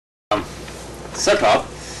setup,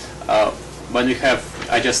 when we have,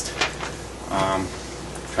 I'm just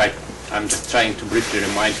trying to briefly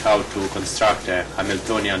remind how to construct a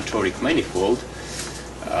Hamiltonian toric manifold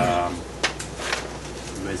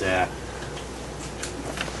with a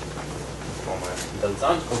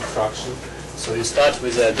Delzant construction. So you start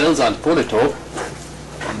with a Delzant polytope,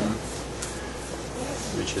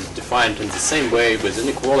 which is defined in the same way with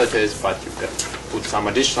inequalities, but you can put some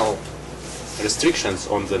additional restrictions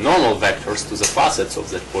on the normal vectors to the facets of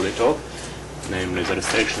that polytope. Namely, the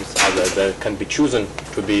restrictions are that they can be chosen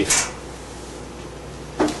to be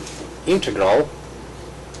integral,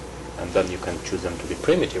 and then you can choose them to be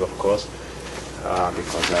primitive, of course,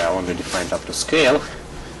 because they are only defined up to scale.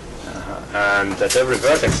 And at every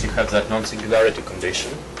vertex you have that non-singularity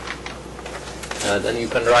condition. Then you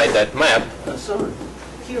can write that map. Sorry,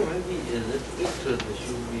 here maybe that vector that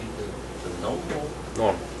should be the normal.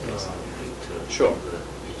 Normal. Yes. Vector. Sure.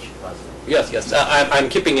 Each puzzle. Yes, yes. I'm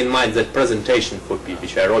keeping in mind that presentation for P,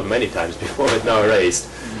 which I wrote many times before, but now erased.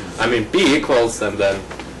 I mean, P equals and then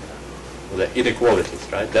the inequalities,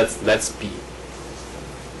 right? That's P.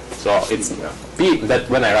 So it's P. That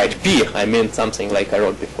when I write P, I mean something like I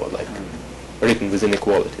wrote before, like written with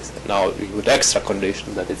inequalities. Now with extra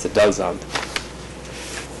condition that it's a Delzant.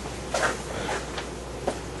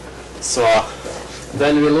 So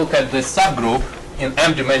then we look at the subgroup in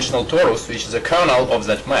m-dimensional torus, which is a kernel of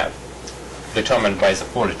that map, determined by the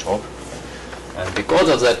polytope. And because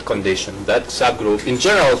of that condition, that subgroup, in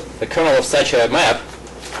general, the kernel of such a map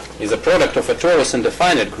is a product of a torus and a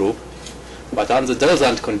finite group, but under the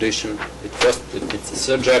Delzant condition, it's a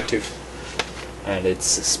surjective and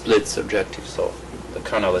it's a split surjective, so the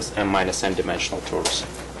kernel is m minus n dimensional torus.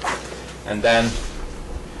 And then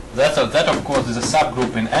that of course is a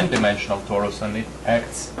subgroup in n-dimensional torus, and it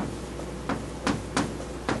acts.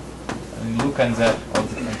 And look at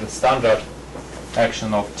the standard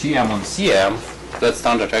action of Tm on Cm. That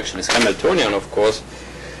standard action is Hamiltonian, of course,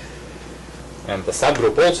 and the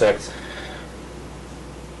subgroup also acts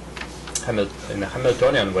in a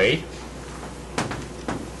Hamiltonian way.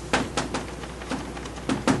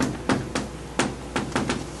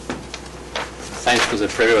 Thanks to the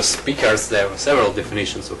previous speakers, there were several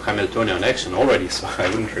definitions of Hamiltonian action already, so I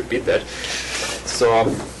wouldn't repeat that. So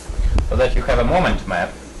that you have a moment map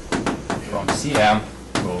from Cm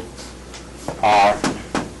to R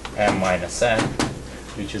m minus n,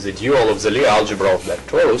 which is a dual of the Lie algebra of that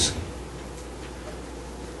torus.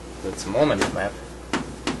 That's a moment map.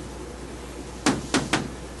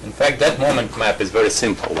 In fact, that moment map is a very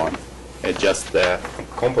simple one. It's just the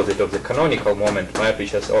composite of the canonical moment map,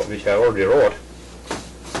 which I already wrote,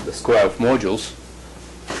 the square of modules.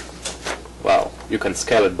 Well, you can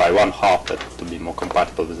scale it by 1/2 that to be more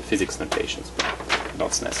compatible with the physics notations, but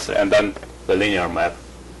not necessary. And then the linear map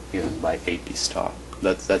given by AP star.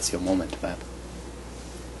 That's your moment map.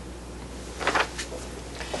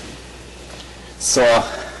 So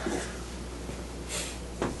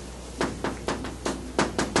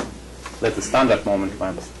that's the standard moment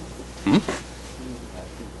map.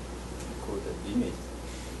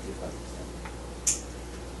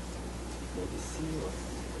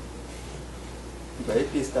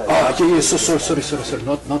 Oh, yeah, sorry,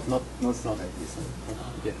 not.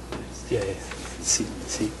 Yeah. C.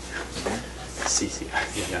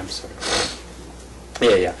 Yeah, I'm sorry.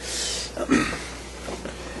 Yeah.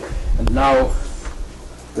 And now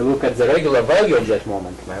we look at the regular value of that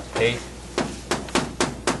moment map, okay?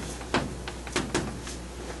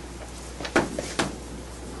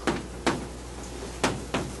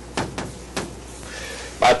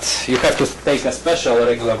 But you have to take a special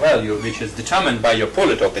regular value, which is determined by your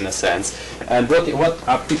polytope in a sense. And what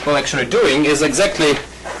are people actually doing is exactly,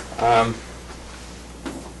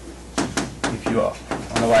 if you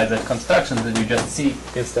analyze that construction, then you just see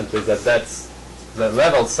instantly that that's the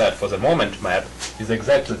level set for the moment map is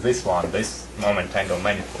exactly this one, this moment angle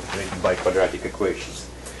manifold written by quadratic equations.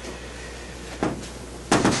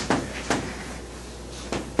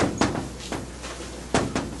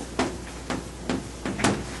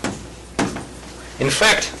 In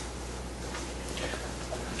fact,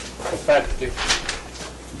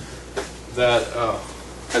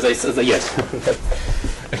 as I said, yes,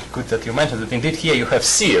 good that you mentioned it. Indeed, here you have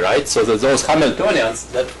C, right? So that those Hamiltonians,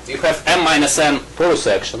 that you have m minus n torus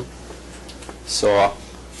action. So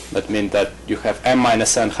that means that you have m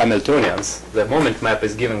minus n Hamiltonians. The moment map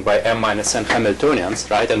is given by m minus n Hamiltonians,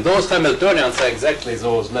 right? And those Hamiltonians are exactly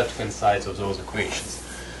those left-hand sides of those equations.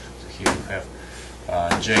 So here you have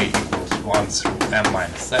J equals 1 through m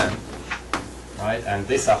minus n, right? And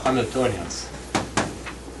these are Hamiltonians.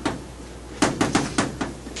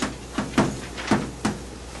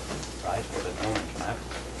 right, for the moment map.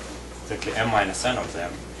 Exactly m minus n of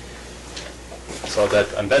them. So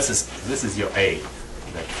that, and this is your A,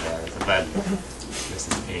 that the value. This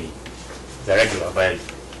is A, the regular value,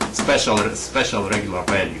 special regular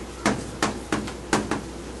value.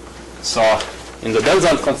 So in the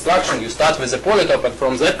Delzant construction, you start with a polytope, and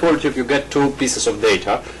from that polytope you get two pieces of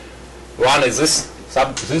data. One is this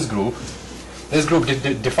group. This group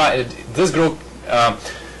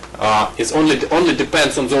is only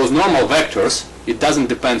depends on those normal vectors. It doesn't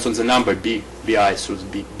depend on the number bi through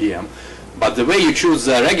the bm. But the way you choose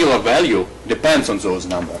the regular value depends on those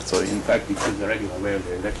numbers. So in fact, you choose the regular value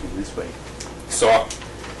exactly this way. So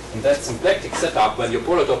in that symplectic setup, when your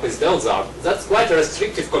polytope is Delzant, that's quite a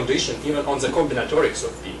restrictive condition even on the combinatorics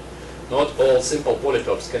of B. Not all simple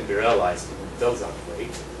polytopes can be realized in a Delzant way.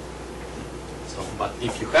 So, but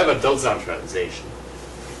if you have a Delzant realization,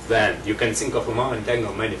 then you can think of a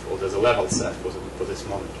moment-angle manifold as a level set for this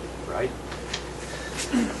moment, right?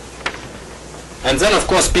 And then, of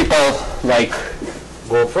course, people like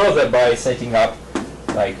go further by setting up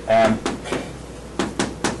like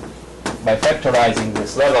by factorizing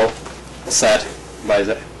this level set by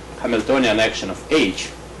the Hamiltonian action of H,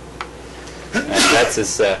 and that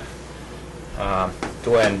is a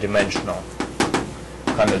 2n dimensional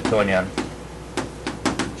Hamiltonian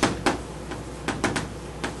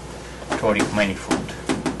Toric manifold.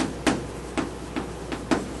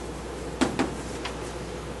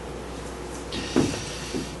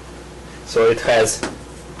 So it has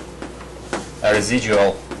a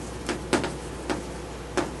residual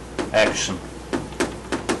action.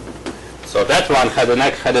 So that one had an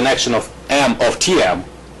action of m of Tm,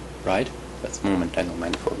 right? That's moment-angle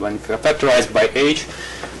manifold. When you factorize by H,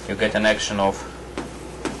 you get an action of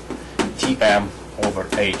Tm over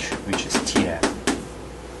H, which is Tm.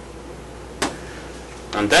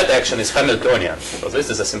 And that action is Hamiltonian. So this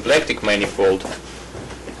is a symplectic manifold,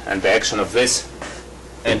 and the action of this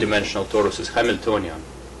n-dimensional torus is Hamiltonian.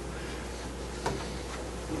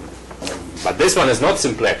 But this one is not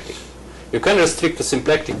symplectic. You can restrict the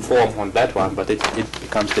symplectic form on that one, but it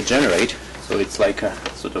becomes degenerate. So it's like a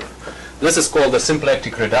sort of, this is called a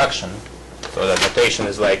symplectic reduction. So the notation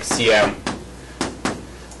is like Cm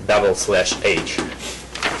 /H.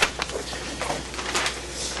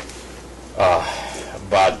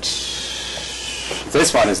 But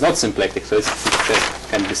this one is not symplectic, so it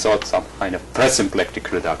can be thought some kind of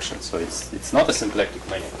presymplectic reduction. So it's not a symplectic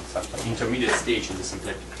manifold, it's an intermediate stage in the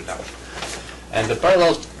symplectic reduction. And the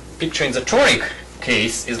parallel picture in the Toric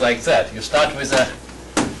case is like that. You start with a,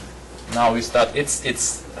 now we start, it's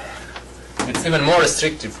even more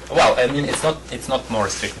restrictive. Well, I mean, it's not more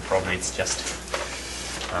restrictive, probably, it's just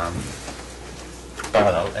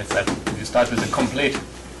parallel. It's that you start with a complete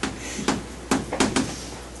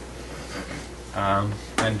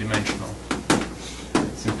n-dimensional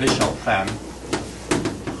simplicial fan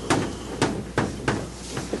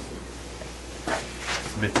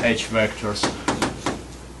with H vectors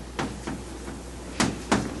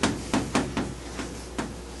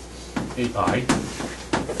AI.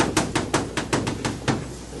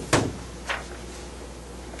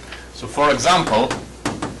 So for example,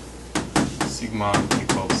 sigma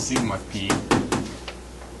equals sigma p,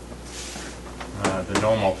 the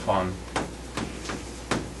normal fan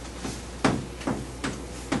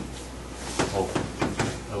of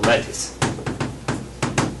a lattice.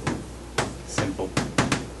 Simple.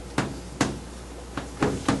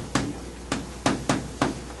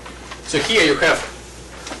 So here you have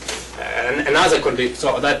another condition,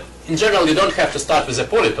 so that in general you don't have to start with a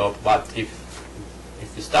polytope, but if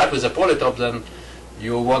you start with a polytope, then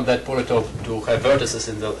you want that polytope to have vertices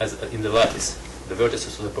in the lattice. The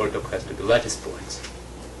vertices of the polytope has to be lattice points.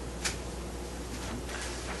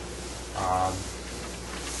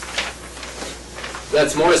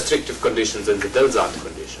 That's more restrictive conditions than the Delzant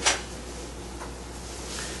condition.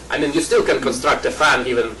 I mean, you still can construct a fan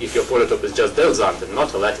even if your polytope is just Delzant and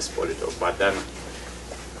not a lattice polytope, but then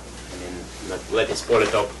that lattice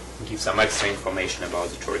polytope gives some extra information about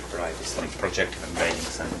the toric varieties, like projective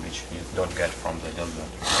embeddings, and which you don't get from the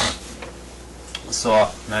Delzant. So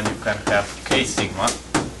then you can have K sigma,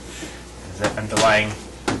 the underlying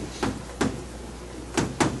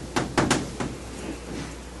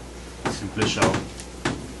simplicial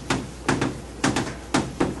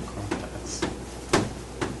contacts.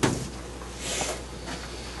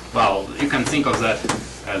 Well, you can think of that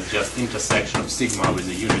as just intersection of sigma with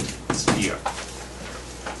a unit sphere.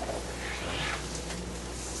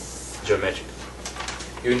 Geometric.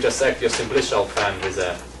 You intersect your simplicial fan with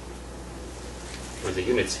a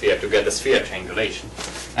unit sphere to get a sphere triangulation.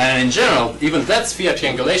 And in general, even that sphere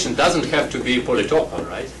triangulation doesn't have to be polytopal,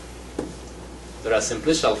 right? there are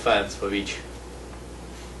simplicial fans for which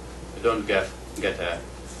you don't get a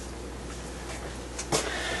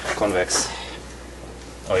convex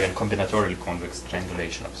or even combinatorially convex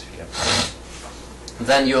triangulation of sphere.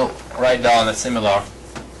 Then you write down a similar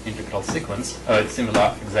integral sequence,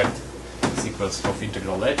 similar exact sequence of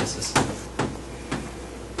integral lattices.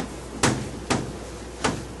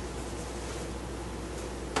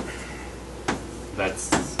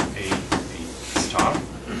 That's a star.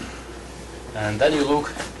 And then you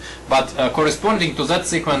look, but corresponding to that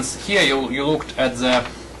sequence here, you looked at the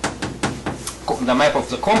map of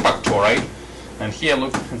the compact toric, and here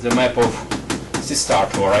look at the map of C-star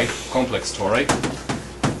toric, complex toric.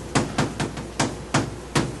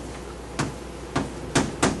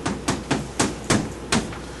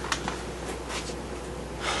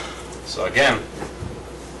 So again,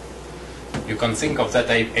 you can think of that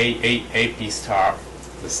AP star,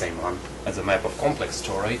 the same one, as a map of complex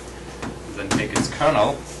toric, then take its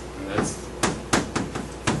kernel, and that's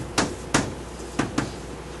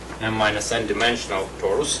m minus n dimensional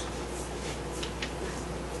torus.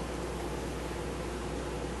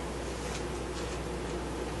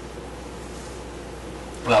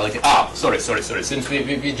 Well, sorry. Since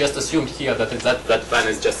we just assumed here that that fan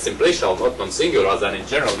is just simplicial, not non-singular, then in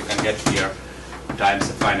general you can get here times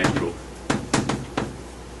a finite group.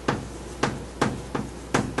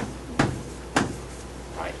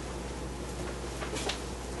 Right.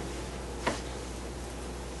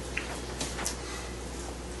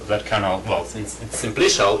 So that kernel, well, since it's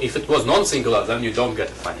simplicial, if it was non-singular, then you don't get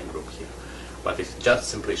a finite group here. But if it's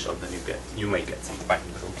just simplicial, then you may get some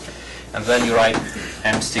finite group. And then you write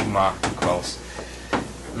m sigma equals.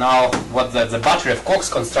 Now, what the battery of Cox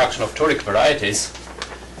construction of toric varieties,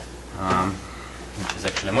 which is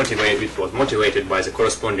actually motivated by the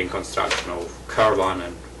corresponding construction of Carvan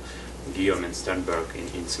and Guillaume and Sternberg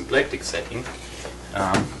in symplectic setting,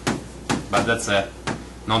 but that's a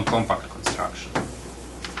non-compact construction.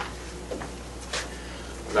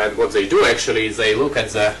 Then what they do actually is they look at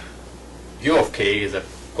the U of k, the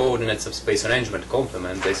coordinates of space arrangement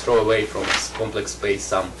complement. They throw away from complex space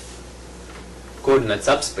some coordinate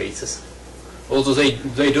subspaces. Although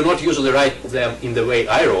they do not usually write them in the way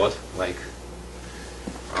I wrote, like,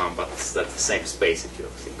 but that's the same space if you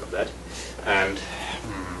think of that. And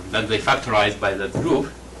then they factorize by that group,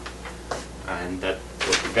 and that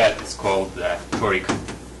what you get is called the toric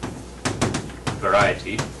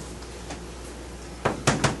variety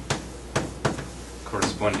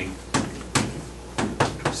corresponding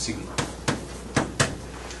to sigma.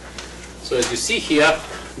 So as you see here,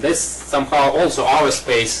 this somehow also our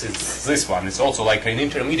space is this one. It's also like an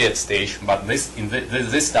intermediate stage, but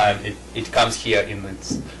this time it comes here in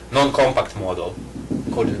its non-compact model,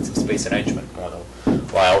 coordinates of space arrangement model,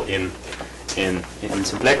 while in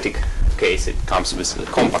symplectic case it comes with the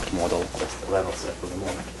compact model. That's the level set for the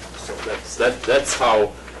moment. So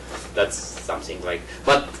that's something like.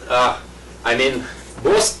 But I mean,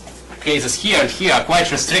 both cases here and here are quite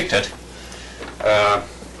restricted.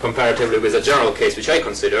 Comparatively with the general case which I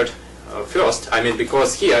considered first. I mean,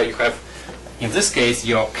 because here you have, in this case,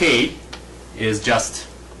 your K is just,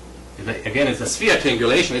 again, it's a sphere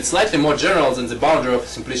triangulation. It's slightly more general than the boundary of a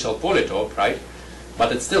simplicial polytope, right?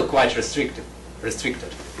 But it's still quite restricted.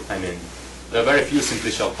 I mean, there are very few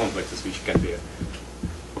simplicial complexes which can be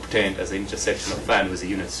obtained as an intersection of fan with a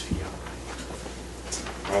unit sphere.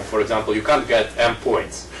 For example, you can't get m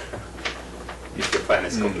points if your fan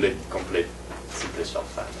is complete simplicial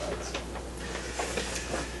fan, right?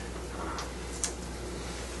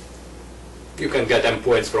 So you can get m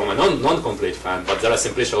points from a non-complete fan, but there are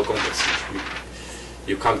simplicial complexes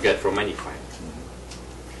you can't get from any fan.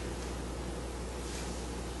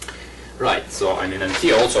 Right, so I mean, and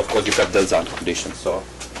here also, of course, you have the Zant condition. So,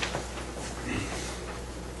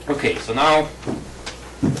 okay, so now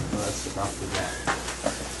that's enough with the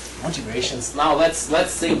motivations. Now let's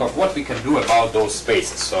think of what we can do about those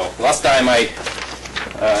spaces. So last time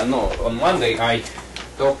on Monday I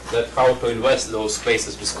talked that how to invest those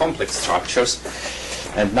spaces with complex structures,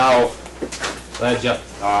 and now let's just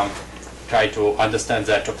try to understand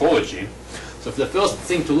their topology. So the first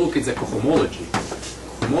thing to look is the cohomology.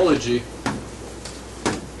 Cohomology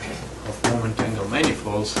of moment angle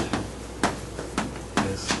manifolds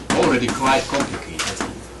is already quite complicated.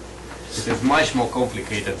 It is much more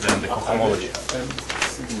complicated than the cohomology.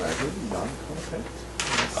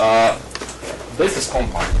 This is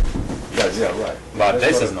compact. Yeah, right. But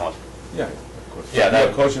this is not. Yeah, of course. Yeah,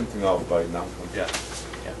 that quotienting out by non-compact.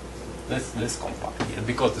 Yeah. This compact here,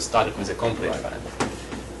 because they started with a complete fan.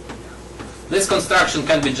 This construction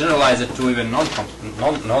can be generalized to even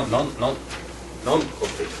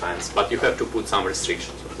non-complete fence, but you have to put some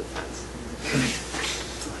restrictions on the fence.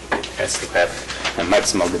 It has to have a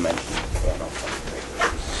maximal dimension.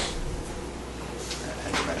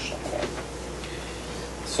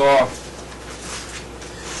 So,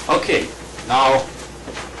 okay, now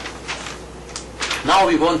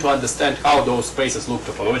we want to understand how those spaces look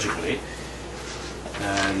topologically.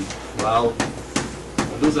 And, well,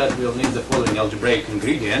 to do that we'll need the following algebraic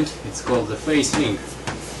ingredient. It's called the phase ring.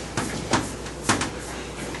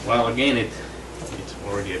 Well, again, it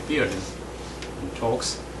already appeared in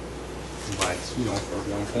talks by Sino, for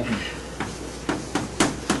example.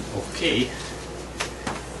 Okay.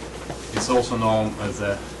 It's also known as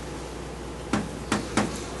a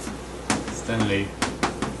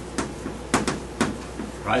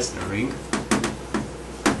Stanley-Reisner ring.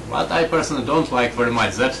 But I personally don't like very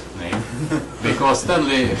much that name, because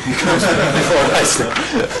Stanley comes before Reisner,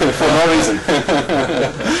 for no reason.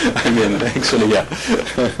 I mean, actually, yeah.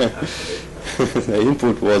 The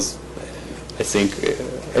input was, I think,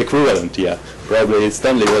 equivalent, yeah. Probably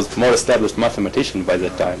Stanley was more established mathematician by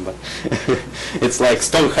that time, but it's like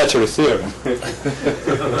Stone-Hatchery theorem.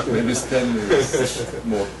 Maybe Stanley is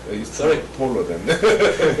more taller than.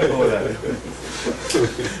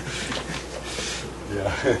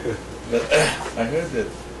 Yeah. But I heard that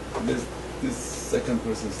this second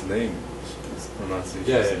person's name is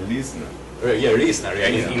pronunciation is Liesner. Yeah, Reisner.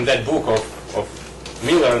 Yeah. In that book of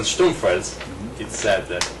Miller and Sturmfeld, it said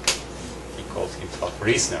that he called himself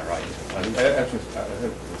Reisner, right? I heard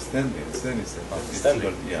Stanley. Stanley said that. Stanley?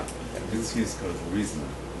 Called, yeah. This is called Reisner.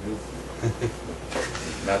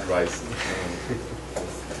 Not Reisner.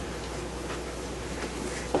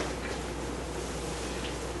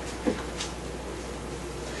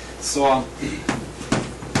 So,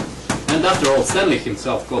 and after all, Stanley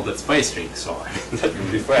himself called that space ring, so that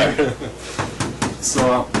would be fair.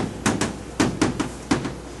 So,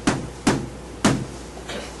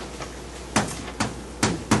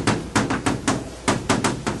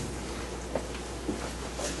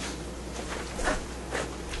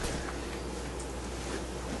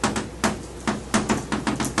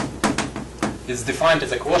 it's defined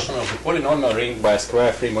as a quotient of the polynomial ring by a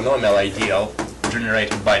square-free monomial ideal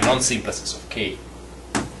generated by non-simplices of K.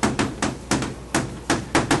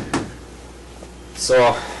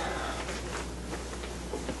 So,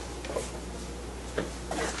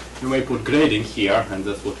 you may put grading here, and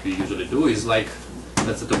that's what we usually do, is like,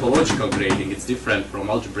 that's a topological grading. It's different from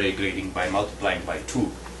algebraic grading by multiplying by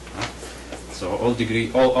 2. So all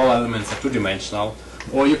elements are two-dimensional,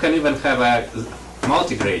 or you can even have a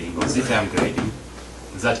multi-grading or ZM grading.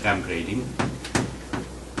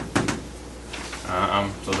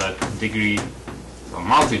 So that degree, or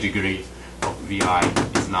multi-degree of VI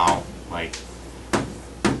is now like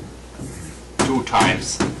 2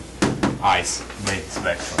 times I's basis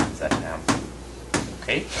vector ZM.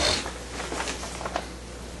 Okay?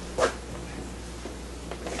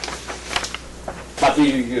 But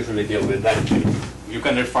we usually deal with that grading. You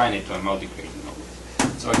can refine it to a multi-grading.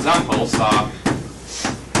 So examples are,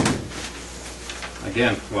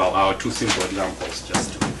 again, well, our 2 simple examples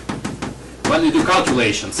just to. When we do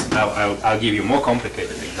calculations, I'll give you more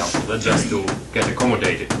complicated examples, but just to get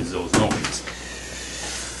accommodated with those notions.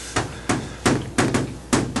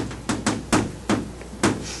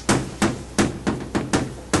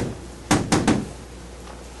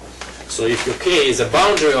 So if your K is a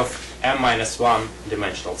boundary of m-1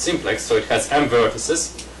 dimensional simplex, so it has m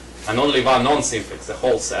vertices and only one non-simplex, the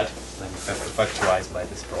whole set, then you have to factorize by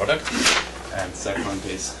this product. And second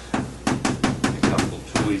is, example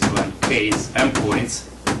 2 is when K is m points,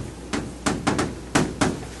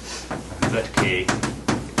 and that K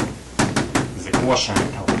is a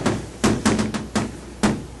quotient of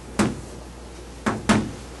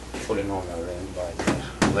polynomial ring by the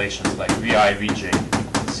relations like Vi, Vj,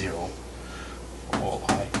 0, all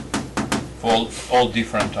I, for all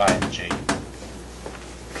different I and j.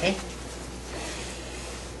 Okay?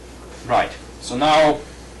 Right, so now,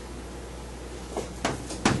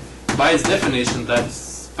 by its definition, that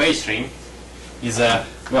space ring is a,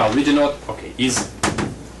 well, we denote, okay, is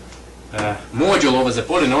a module over the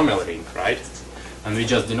polynomial ring, right? And we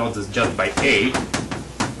just denote this just by A.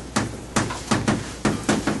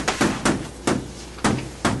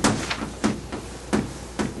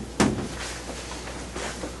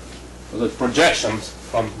 So the projections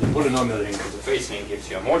from the polynomial ring to the phase ring gives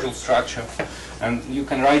you a module structure, and you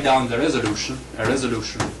can write down the resolution, a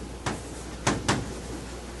resolution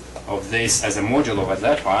of this as a module over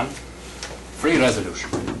that one, free resolution.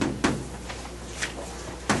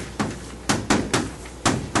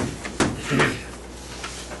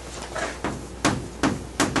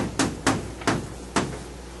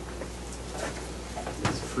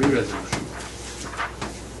 free resolution.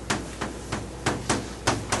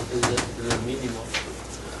 Is it the minimum?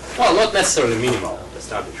 Well, not necessarily minimal to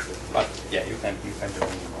establish it, but yeah, you can do minimal.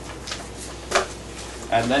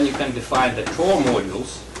 And then you can define the Tor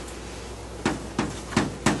modules.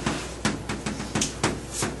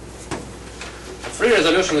 Free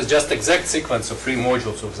resolution is just exact sequence of free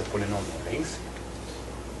modules of the polynomial rings,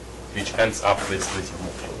 which ends up with your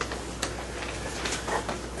module.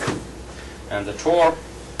 And the Tor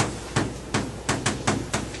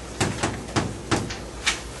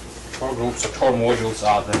groups or Tor modules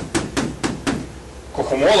are the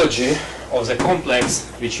cohomology of the complex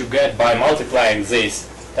which you get by multiplying this,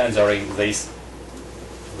 tensoring this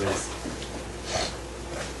with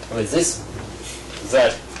this z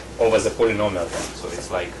over the polynomial ring. So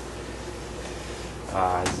it's like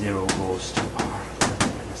 0 goes to r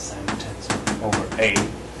minus n tensor over a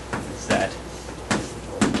z,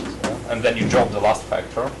 and then you drop the last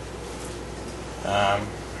factor.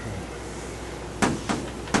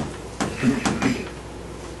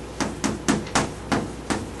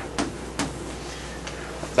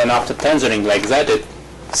 Then after tensoring like that, it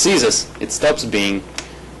ceases, it stops being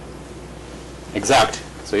exact.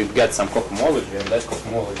 So you get some cohomology, and that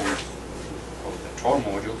cohomology is of the Tor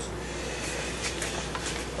modules.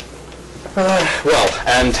 Well,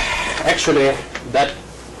 and actually that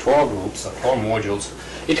Tor groups or Tor modules,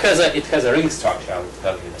 it has a ring structure. I'll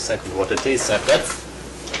tell you in a second what it is. And that's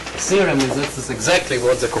the theorem is this is exactly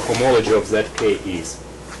what the cohomology of ZK is.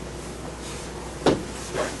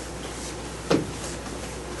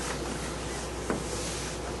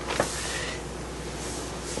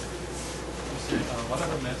 What are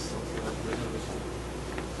the maps of resolution?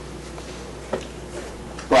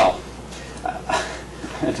 Well,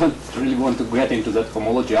 I don't really want to get into that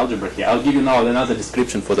homology algebra here. I'll give you now another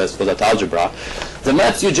description for that algebra. The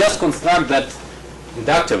maps, you just construct that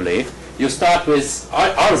inductively. You start with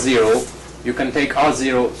R0. You can take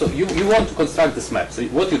R0. So you want to construct this map. So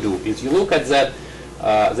what you do is you look at that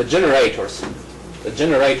the generators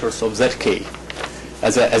of ZK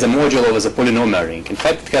as a module of the polynomial ring. In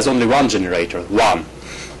fact, it has only one generator, 1.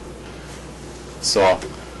 So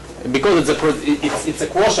because it's a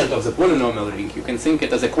quotient of the polynomial ring, you can think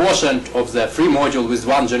it as a quotient of the free module with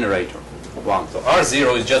one generator, 1. So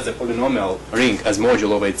R0 is just the polynomial ring as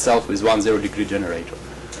module of itself with 1 0-degree generator.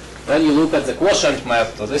 Then you look at the quotient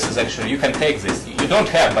map. So this is actually, you can take this. You don't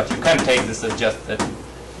have, but you can take this as just that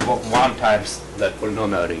 1 times that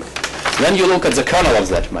polynomial ring. Then you look at the kernel of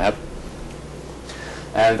that map.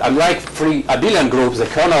 And unlike free abelian groups, the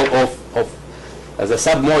kernel of the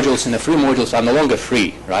submodules in the free modules are no longer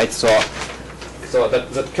free, right? So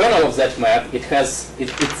the kernel of that map,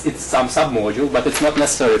 it's some submodule, but it's not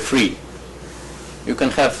necessarily free. You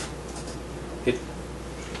can have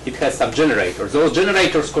it has some generators. Those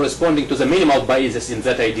generators corresponding to the minimal basis in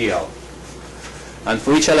that ideal. And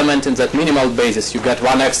for each element in that minimal basis, you get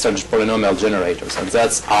one extra polynomial generators, and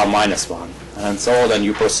that's R minus 1. And so then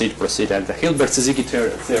you proceed, and the Hilbert-Suzuki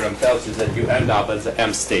theorem tells you that you end up at the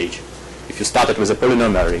M stage. If you started with a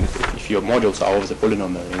polynomial ring, if your modules are over the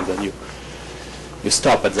polynomial ring, then you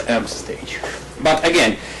stop at the M stage. But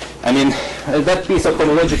again, I mean, that piece of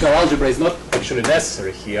homological algebra is not actually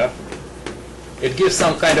necessary here. It gives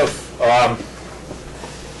some kind of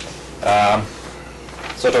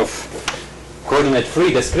sort of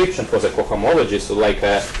coordinate-free description for the cohomology, so like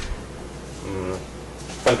a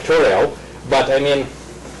factorial. But I mean,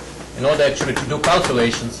 in order actually to do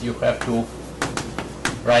calculations, you have to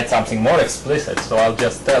write something more explicit. So I'll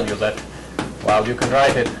just tell you that, well, you can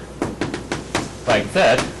write it like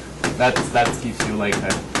that. That gives you like a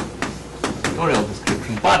factorial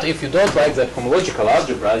description. But if you don't like that homological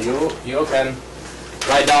algebra, you can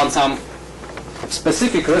write down some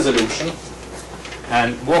specific resolution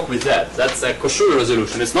and work with that. That's a Koshul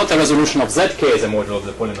resolution. It's not a resolution of ZK as a module of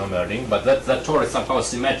the polynomial ring, but that Tor is somehow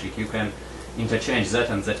symmetric. You can interchange Z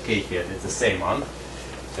and ZK here. It's the same one.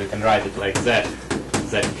 So you can write it like that,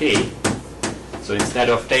 ZK. So instead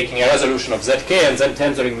of taking a resolution of ZK and then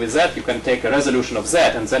tensoring with Z, you can take a resolution of Z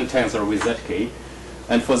and then tensor with ZK.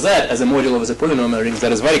 And for Z, as a module of the polynomial ring,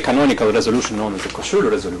 there is a very canonical resolution known as the Koshul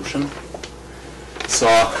resolution. So,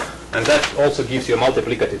 and that also gives you a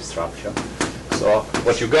multiplicative structure. So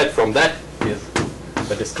what you get from that is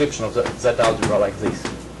the description of that algebra like this.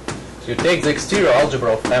 So you take the exterior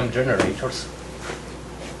algebra of M generators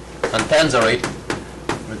and tensor it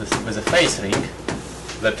with a face ring.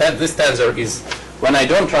 This tensor is, when I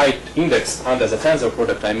don't write index under the tensor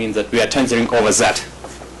product, I mean that we are tensoring over Z.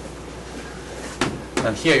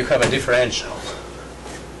 And here you have a differential.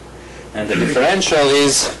 And the differential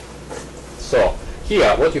is, so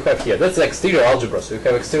here, what you have here, that's the exterior algebra. So you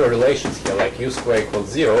have exterior relations here, like u square equals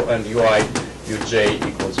 0 and ui uj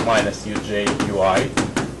equals minus uj ui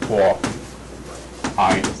for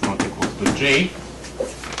I is not equal to j.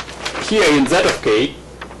 Here in z of k,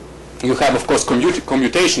 you have, of course,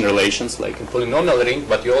 commutation relations, like in polynomial ring,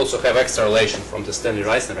 but you also have extra relation from the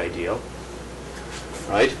Stanley-Reisner ideal,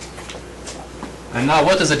 right? And now,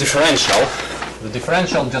 what is a differential? The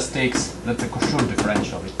differential just takes, that's a Koshur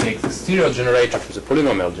differential. It takes the exterior generator to the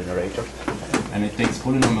polynomial generator, and it takes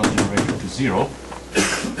polynomial generator to 0.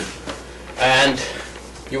 And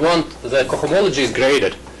you want the cohomology is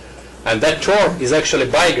graded, and that Tor is actually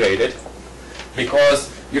bi-graded, because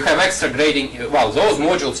you have extra grading. Well, those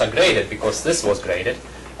modules are graded because this was graded,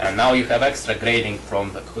 and now you have extra grading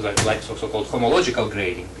from the like so-called homological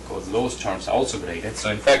grading, because those terms are also graded. So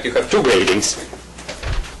in fact, you have two gradings.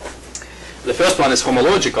 The first one is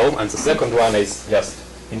homological, and the second one is just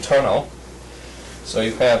internal. So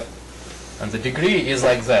you have, and the degree is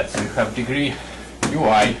like that. So you have degree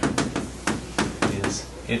ui is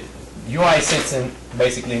ui sits in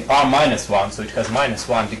basically in R minus 1, so it has minus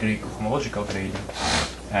 1 degree homological grading,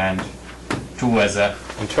 and 2 as a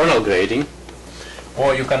internal grading.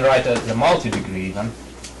 Or you can write the multi-degree even.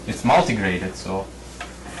 It's multi-graded, so.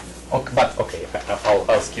 Okay, but okay,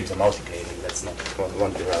 I'll skip the multi-grading. That's not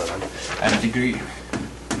won't be relevant. And degree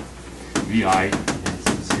vi is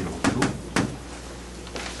 0, 2.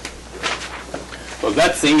 Well,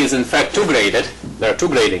 that thing is in fact two graded. There are two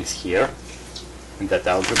gradings here in that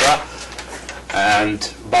algebra.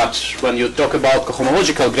 But when you talk about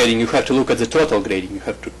cohomological grading, you have to look at the total grading. You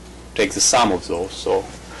have to take the sum of those. So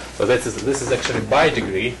this is actually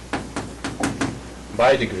bi-degree,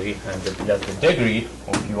 and the degree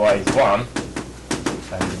of ui is 1,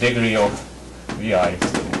 and the degree of vi is 2.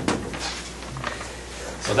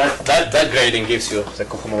 So that grading gives you the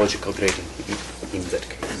cohomological grading in that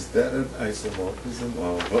case. Is that an isomorphism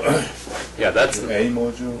of yeah, that's a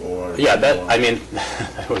module or? Yeah, that I mean,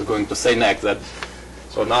 I was going to say next that.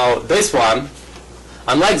 So now this one,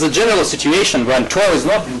 unlike the general situation when Tor is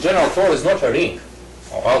not in general, Tor is not a ring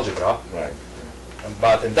or algebra. Right.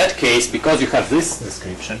 But in that case, because you have this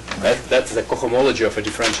description, that's the cohomology of a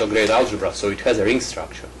differential grade algebra, so it has a ring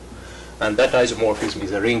structure. And that isomorphism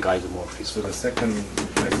is a ring isomorphism. So the second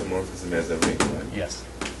isomorphism has a ring, right? Yes.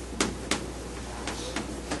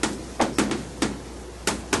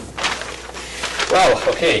 Well,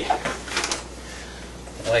 okay.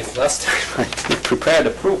 Like last time, I prepared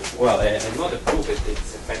a proof. Well, not a proof,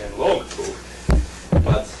 it's a kind of long proof.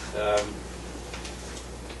 But,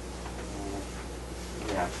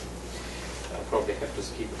 yeah, I'll probably have to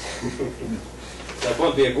skip it. That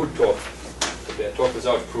won't be a good talk. It'll be a talk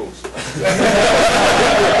without proofs.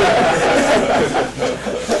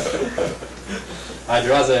 I'd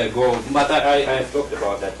rather go, but I've talked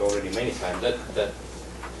about that already many times. That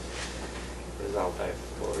result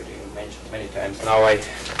I've already mentioned many times. Now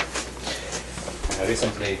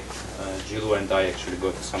recently, Jilu and I actually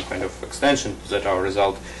got some kind of extension that our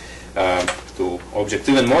result to objects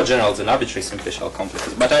even more general than arbitrary simplicial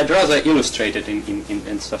complexes. But I'd rather illustrate it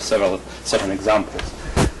in several certain examples.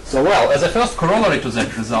 So well, as a first corollary to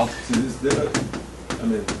that result. So is there, I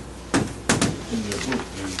mean, in the book,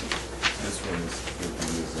 this one is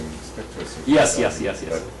using spectral simplification. Yes.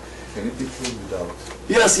 But can it be proved without?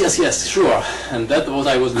 Yes, sure. And that's what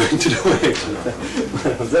I was going to do actually.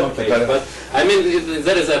 That paper. But I mean,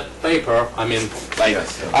 there is a paper. I mean, like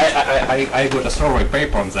yes. I got a survey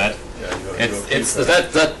paper on that. Yeah, It's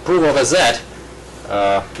that proof of a Z,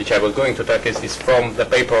 which I was going to talk is from the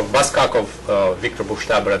paper of Baskakov, Victor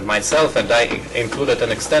Buchstaber, and myself, and I included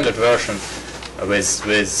an extended version with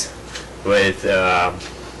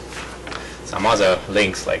some other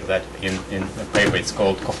links like that in the paper. It's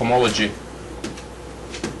called Cohomology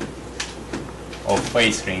of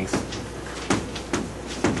Phase Rings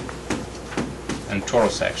and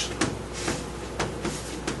torus action.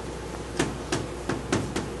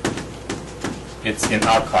 It's in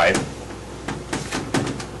archive,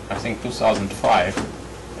 I think 2005,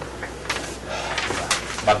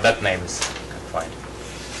 but that name is can't find.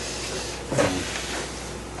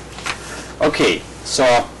 Okay, so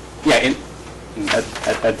yeah,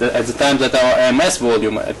 at the time that our AMS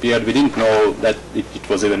volume appeared, we didn't know that it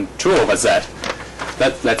was even true of a Z.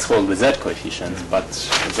 Let's hold the Z coefficients, but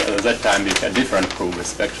at that time we had different proof with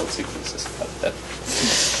spectral sequences, but that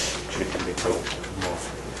actually can be proved more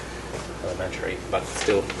elementary, but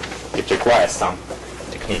still it requires some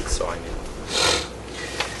technique, so I mean.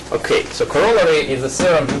 Okay, so corollary is a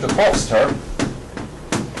theorem due to Hofstadter.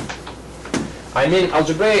 I mean,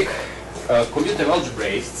 algebraic, commutative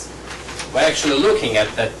algebraists were actually looking at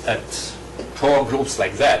Tor groups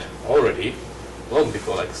like that already, long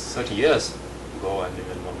before, like 30 years ago, and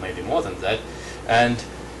even maybe more than that. And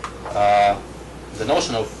the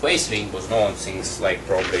notion of phase ring was known since like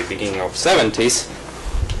probably beginning of 70s,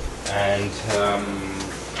 and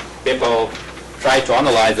people tried to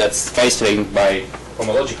analyze that phase ring by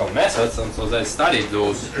homological methods, and so they studied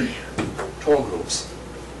those Tor groups,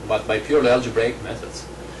 but by purely algebraic methods.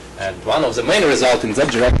 And one of the main results in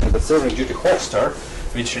that direction is the Toric-Duty-Hofstadter,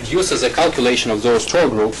 which reduces the calculation of those Tor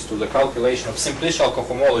groups to the calculation of simplicial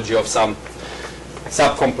cohomology of some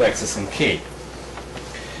subcomplexes in K.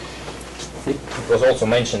 It was also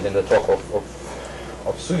mentioned in the talk of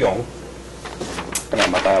Suyong,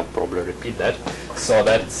 but I'll probably repeat that. So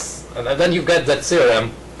that's, and then you get that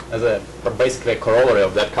theorem as basically a corollary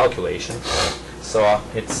of that calculation. So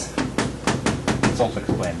it's also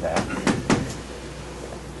explained there.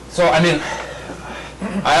 So I mean,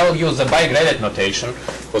 I'll use the bigraded notation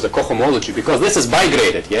for the cohomology because this is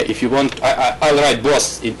bigraded. Yeah, if you want, I'll write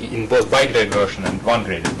both in both bigraded version and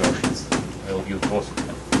one-graded versions. I'll use both of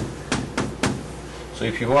them. So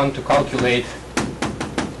if you want to calculate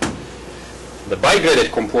the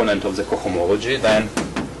bigraded component of the cohomology, then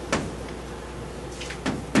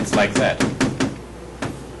it's like that.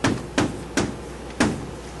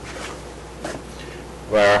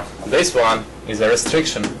 Where this one is a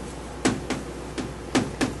restriction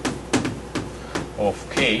of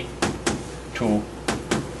K to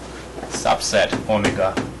subset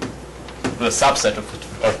omega, the subset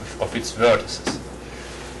of its vertices.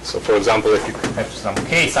 So for example, if you have some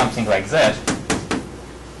K, something like that,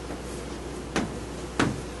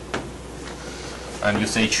 and you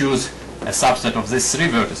say choose a subset of these three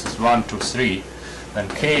vertices, 1, 2, 3, then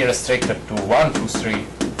K restricted to 1, 2, 3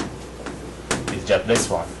 is just this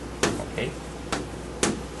one. Okay.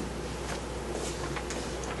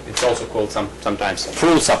 It's also called sometimes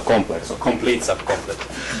full subcomplex or complete subcomplex.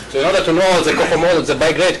 So in order to know the cohomology, the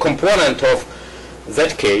bigraded component of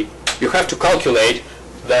Zk, you have to calculate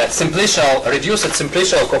the simplicial, reduced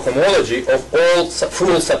simplicial cohomology of all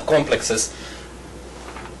full subcomplexes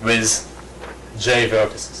with J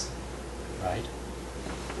vertices. Right?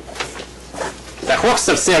 The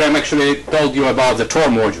Hofstadter theorem actually told you about the Tor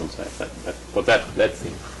modules. For that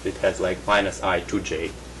thing, it has like -I to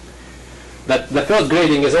J. That the first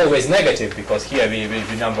grading is always negative because here we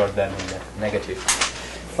numbered them in the negative.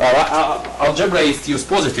 Well, algebraists use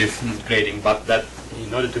positive grading, but that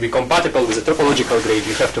in order to be compatible with the topological grade,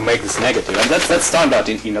 you have to make this negative, and that's standard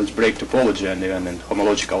in algebraic topology and even in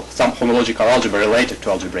some homological algebra related to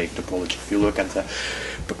algebraic topology. If you look at the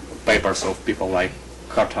papers of people like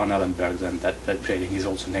Cartan Ellenberg, then that grading is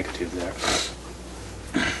also negative there.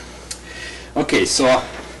 Okay, so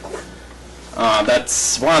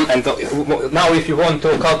that's one. And now, if you want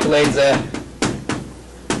to calculate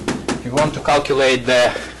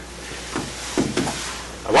the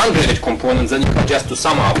one-graded component, then you have just to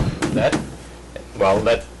sum up that. Well,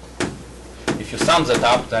 that if you sum that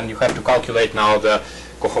up, then you have to calculate now the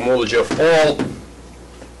cohomology of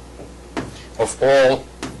all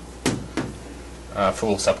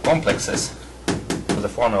full subcomplexes. So the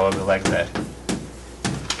formula will be like that.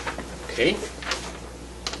 Okay.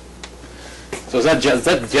 So that's just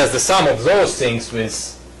the sum of those things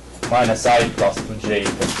with -I plus 2j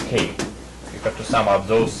plus k. You have to sum up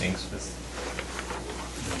those things with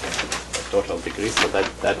total degree, so that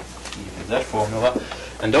gives that formula.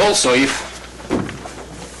 And also, if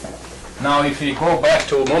we go back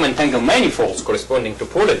to moment angle manifolds corresponding to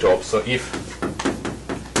polytopes, so if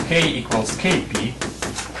k equals kp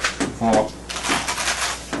for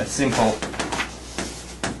a simple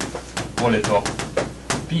polytope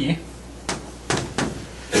p,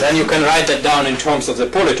 then you can write that down in terms of the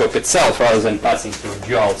polytope itself rather than passing through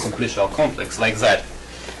dual simplicial complex like that.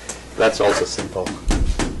 That's also simple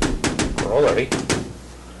corollary.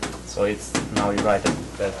 So it's now you write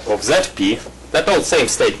that of Zp, that all same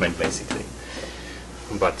statement basically,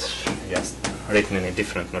 but just written in a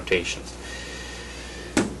different notations.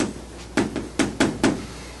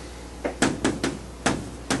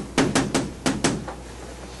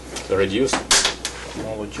 The reduced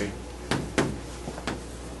homology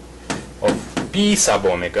of P sub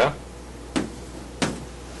omega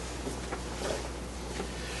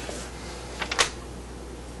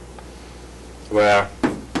where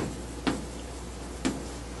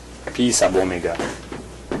P sub omega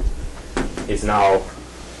is now,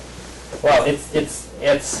 well, it's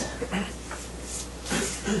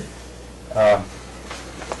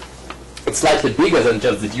slightly bigger than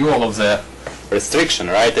just the dual of the restriction,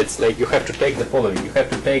 right? It's like you have to take the following. You have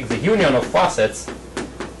to take the union of facets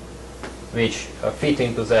which fit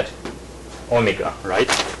into that omega, right?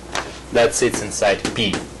 that sits inside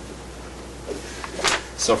P.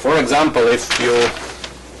 So for example, if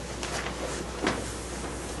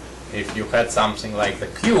you had something like the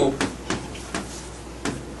cube,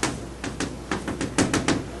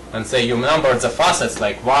 and say you numbered the facets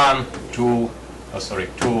like 1, 2,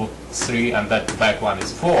 3, and that back one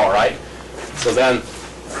is 4, right? So then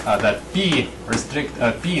that P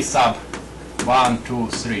sub 1, 2,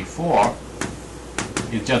 3, 4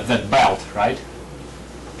 is just that belt, right?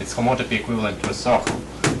 Its homotopy equivalent to a circle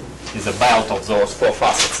is a belt of those 4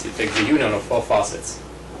 facets. You take the union of 4 facets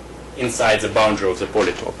inside the boundary of the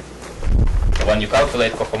polytope. So when you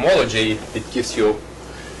calculate cohomology, it gives you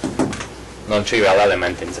non-trivial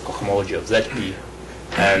element in the cohomology of ZP.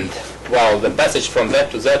 And well, the passage from that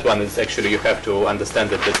to that one is actually, you have to understand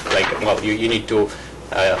that you need to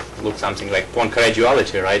look something like Poincare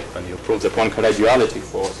duality, right? When you prove the Poincare duality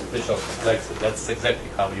for simplicial complexity, that's exactly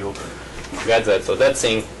how you get that. So that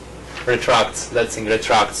thing retracts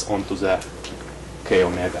onto the K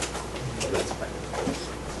omega. So that's fine.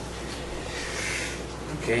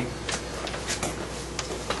 Okay.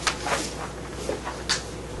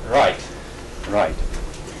 Right.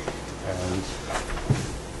 And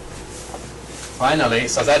finally,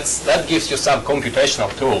 so that gives you some computational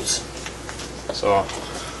tools. So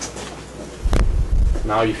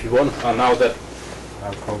now if you want, now that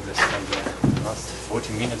I'll progress in the last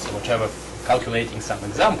 40 minutes or whatever, calculating some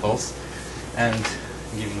examples and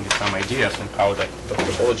giving you some ideas on how that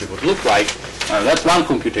topology would look like. That's one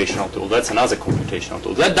computational tool, that's another computational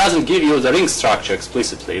tool. That doesn't give you the ring structure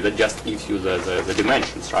explicitly, that just gives you the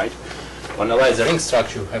dimensions, right? To analyze the ring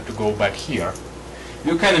structure, you have to go back here.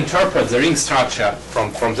 You can interpret the ring structure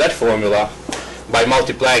from that formula by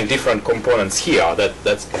multiplying different components here.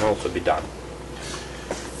 That can also be done.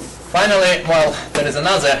 Finally, well, there is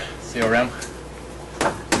another theorem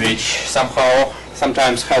which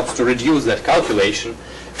sometimes helps to reduce that calculation.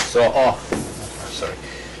 So,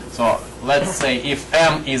 So let's say if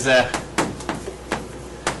M is a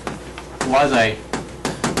quasi,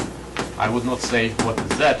 I would not say what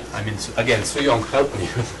is that. I mean, again, Soo-Young helped me.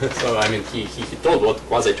 So I mean, he told what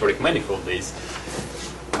quasi-toric manifold is.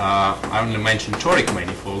 I only mentioned toric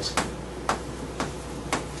manifolds.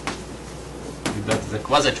 That's the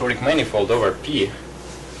quasi-toric manifold over P.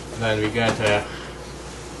 Then we get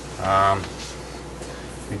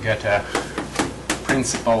a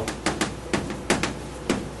principal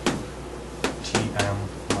Tm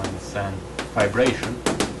minus n vibration.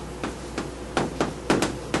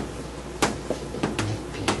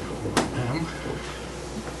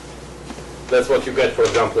 That's what you get, for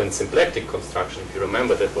example, in symplectic construction. If you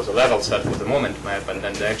remember, that was a level set with a moment map, and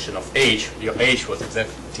then the action of H, your H was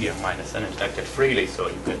exactly Tm minus n, and it acted freely, so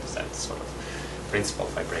you get that sort of principal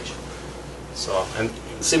vibration. So, and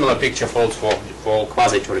similar picture holds for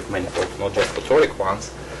quasi-toric manifolds, not just for toric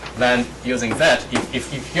ones. Then, using that,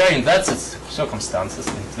 if you're in that circumstances,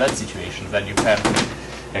 in that situation, then you can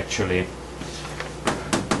actually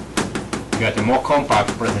get a more compact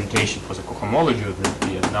presentation for the cohomology that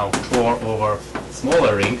we are now Tor over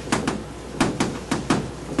smaller ring.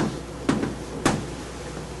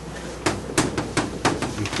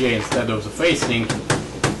 And here, instead of the phase ring,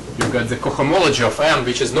 you got the cohomology of M,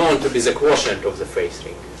 which is known to be the quotient of the phase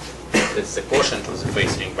ring. That's the quotient of the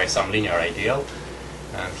phase ring by some linear ideal.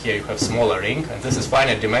 And here you have smaller ring, and this is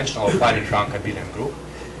finite dimensional or finite rank abelian group.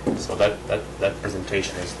 So that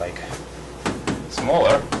presentation is like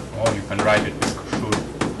smaller, or you can write it with Kushur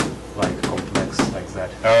like complex like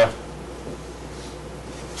that.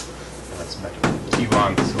 That's better.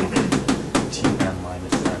 T1 to Tn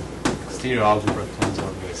minus n. Exterior algebra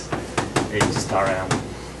tensor with H star m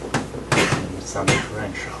and some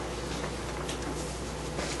differential.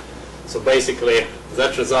 So basically,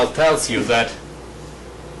 that result tells you that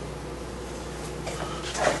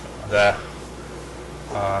the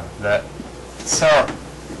SIR,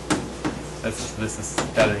 this is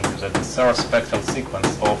telling you that the SIR spectral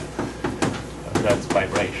sequence of that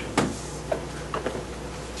vibration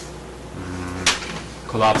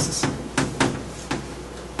collapses.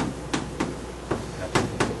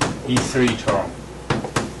 E3 term.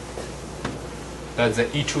 That's the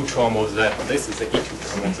E2 term of the, this is the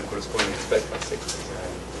E2 term of the corresponding spectral sequence.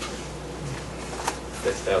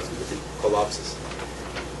 That tells you that it collapses.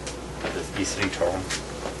 This E3 term.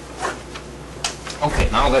 Okay,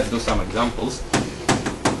 now let's do some examples.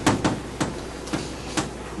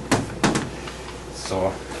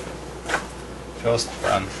 So, first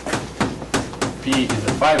one, P is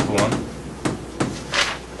a 5-1.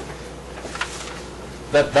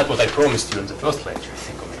 That's what I promised you in the first lecture, I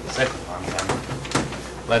think, or maybe the second one.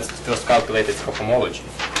 And let's first calculate its cohomology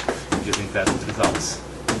using that results.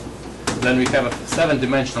 then we have a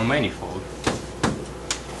 7-dimensional manifold.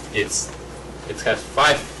 It has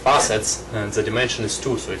 5 facets and the dimension is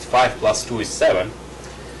 2, so it's 5 plus 2 is 7.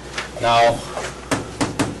 Now,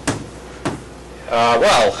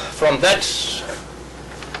 well, from that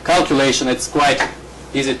calculation it's quite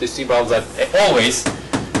easy to see about that always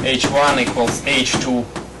h1 equals h2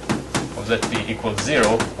 of that p equals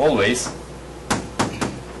 0, always.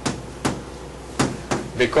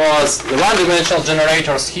 Because the one-dimensional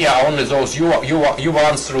generators here are only those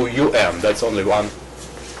U1 through UM. That's only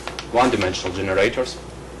one-dimensional generators.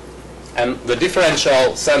 And the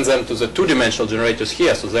differential sends them to the two-dimensional generators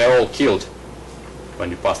here, so they're all killed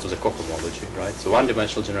when you pass to the cohomology, right? So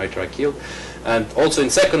one-dimensional generator are killed. And also in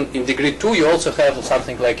degree 2, you also have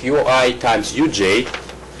something like UI times UJ,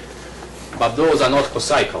 but those are not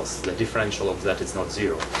cocycles. The differential of that is not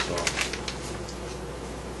 0. So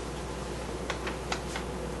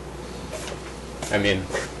I mean,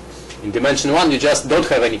 in dimension 1 you just don't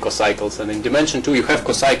have any cocycles, and in dimension 2 you have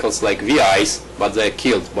cocycles like VI's, but they're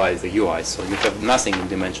killed by the UI's. So you have nothing in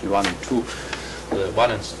dimension 1 and 2. The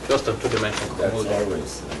first and 2-dimensional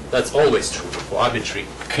cohomology. That's always true for arbitrary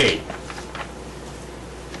K.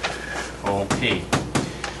 Okay.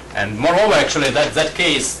 And moreover, actually, that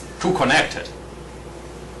K is too connected.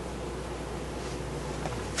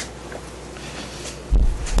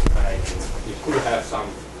 It could have some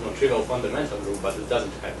trivial fundamental group, but it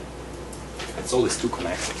doesn't have it. It's always too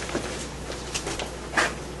connected.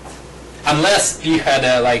 Unless P had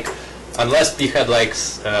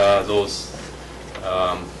those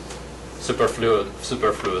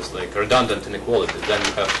superfluous like redundant inequalities, then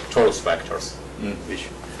you have torus factors, which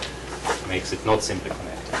makes it not simply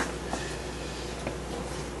connected.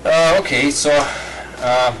 Okay, so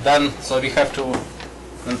we have to.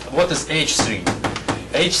 What is H3?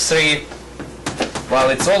 H3. Well,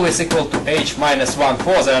 it's always equal to H minus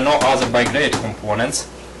 1,4. There are no other bigraded components,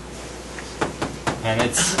 and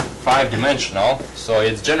it's 5-dimensional. So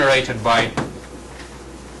it's generated by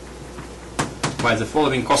the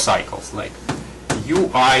following cocycles, like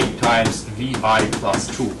UI times VI plus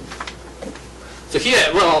 2. So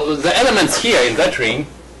here, well, the elements here in that ring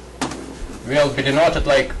will be denoted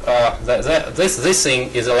like this thing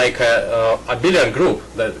is like a abelian group.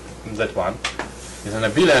 That one is an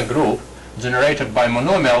abelian group generated by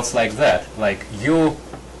monomials like that, like U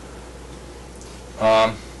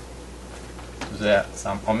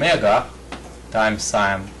some omega times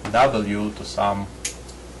some W to some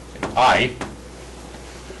I,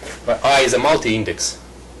 but I is a multi-index,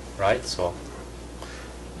 right? So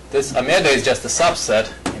this omega is just a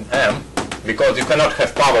subset in M, because you cannot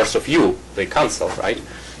have powers of U, they cancel, right?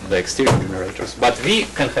 The exterior generators. But V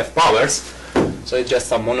can have powers, so it's just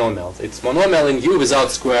some monomial. It's monomial in U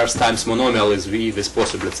without squares times monomial is V with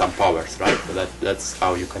possibly some powers, right? So that's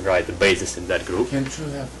how you can write the basis in that group. Can't you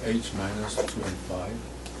have H minus 2 and 5?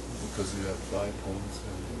 Because you have 5 points.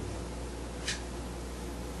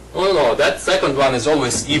 Oh no, that second one is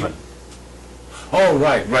always even. Oh,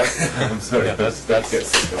 right. I'm sorry. Yeah, that's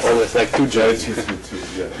yes. always like two judges.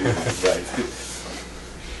 Yeah, right.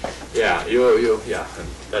 Yeah, yeah, and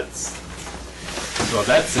that's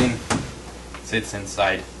sits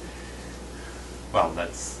inside. Well,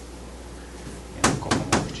 that's in the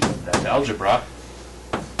cohomology of that algebra.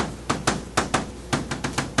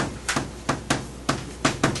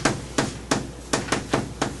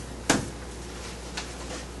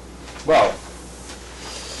 Well,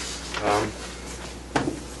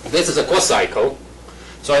 this is a cocycle.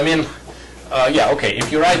 So I mean, yeah, okay.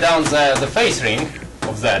 If you write down the phase ring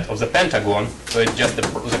of the pentagon, so it's just the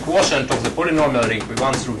quotient of the polynomial ring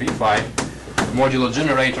V1 through V5, modulo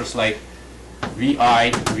generators like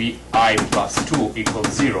Vi plus 2 equals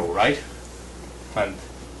 0, right? And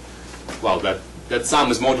well, that sum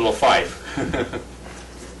is modulo 5.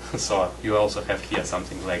 So you also have here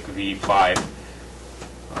something like V5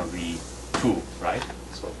 V2, right?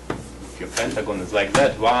 So if your pentagon is like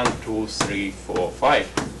that, 1, 2, 3, 4, 5.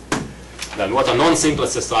 Then what are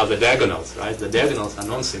non-simplices are the diagonals, right? The diagonals are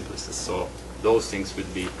non-simplices, so those things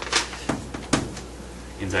would be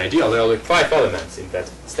in the ideal. There are like 5 elements in that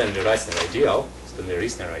Stanley-Reisner ideal.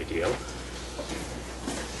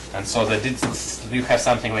 And so you have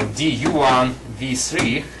something like du1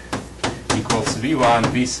 v3 equals v1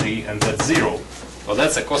 v3, and that's 0. So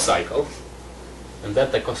that's a cocycle, and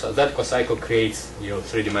that cocycle creates your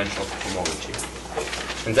 3-dimensional cohomology.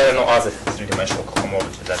 And there are no other 3-dimensional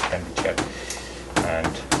cohomology that can be checked.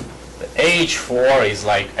 And the H4 is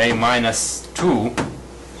like A minus 2,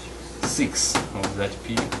 6 of that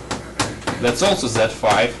P. That's also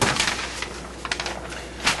Z5.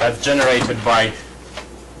 That's generated by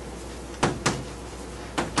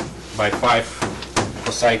by 5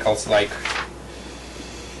 cocycles like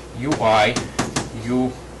ui,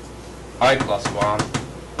 u I plus 1,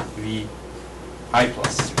 v I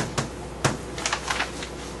plus 3.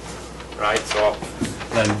 Right, so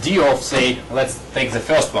then d of, say, let's take the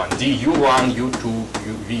first one, du1, u2,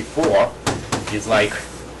 v4 is like,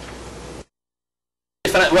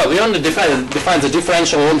 well, we only define the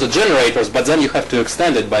differential on the generators, but then you have to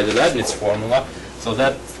extend it by the Leibniz formula, so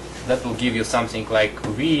that will give you something like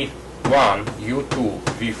v1, u2,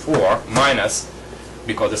 v4 minus,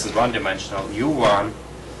 because this is one-dimensional, u1,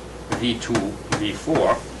 v2,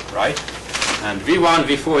 v4, right? And v1,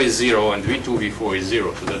 v4 is 0, and v2, v4 is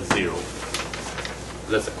 0, so that's 0.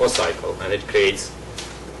 That's a cocycle, and it creates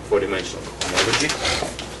 4-dimensional cohomology.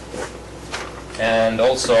 And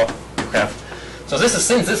also you have, so this is,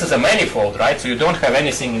 since this is a manifold, right? So you don't have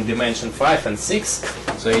anything in dimension 5 and 6,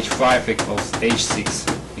 so h5 equals h6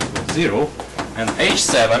 equals 0, and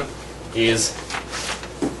h7 is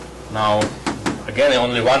now again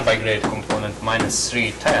only one bigrade component minus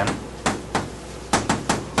 3, 10.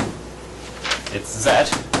 It's z,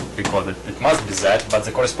 because it must be z, but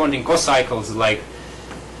the corresponding cocycles like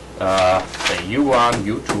say u1,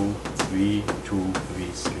 u2, v2,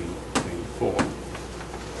 v3, v4.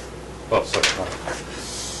 Oh, sorry.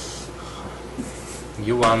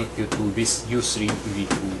 u1, u2, u3,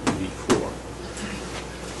 v2, v4.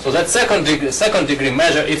 So that second degree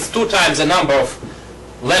measure, it's 2 times the number of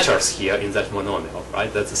letters here in that monomial,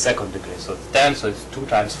 right? That's the second degree. So it's 10, so it's 2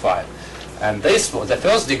 times 5. And this, the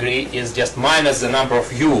first degree, is just minus the number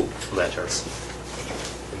of u letters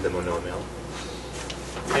in the monomial.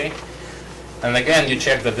 Okay? And again, you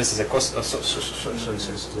check that this is a cos. So it's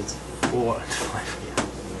 4 and 5 here.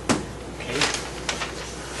 Okay?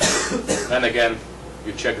 Then again,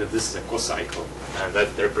 you check that this is a cocycle, and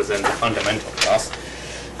that represents the fundamental class.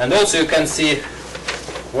 And also you can see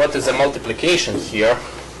what is the multiplication here.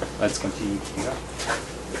 Let's continue here.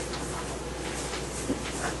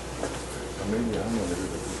 Maybe I'm a little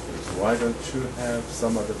bit confused. Why don't you have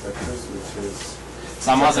some other vectors which is...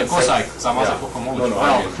 Some other cocycle, some other cohomology. No,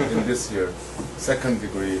 I mean, in this here, second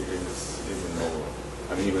degree is even lower,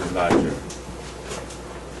 I mean even larger.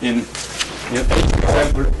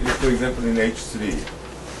 For example, in H3,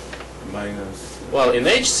 minus... Well, in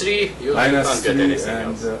H3, you can't get anything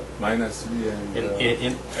else. Minus 3 and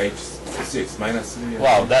in H6, minus 3 and...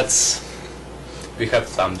 Well, that's... We have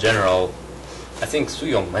some general... I think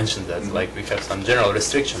Suyong mentioned that, like we have some general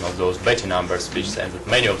restriction of those Betty numbers, which says that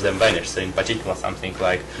many of them vanish. So in particular, something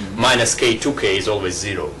like minus k, 2k is always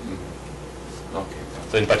 0. Okay.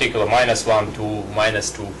 So in particular, minus 1, 2, minus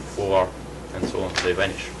 2, 4, and so on, they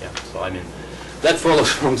vanish. Yeah. So I mean, that follows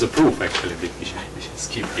from the proof actually, which I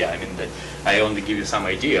skip. Yeah. I mean, I only give you some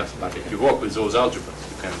ideas, but if you work with those algebras,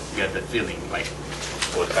 you can get that feeling like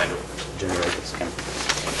what kind of generators can.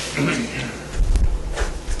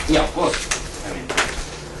 Yeah, of course. I mean,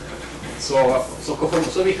 so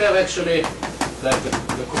we have actually that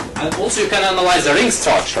and also you can analyze the ring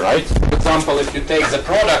structure, right? For example, if you take the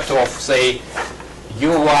product of say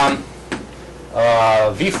u1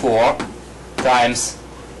 v4 times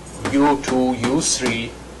u2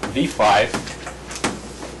 u3 v5,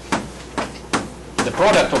 the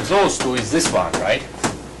product of those two is this one, right?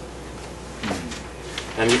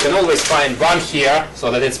 And you can always find one here,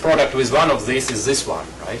 so that its product with one of these is this one,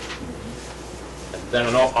 right? There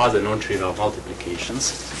are no other non-trivial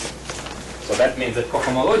multiplications. So that means that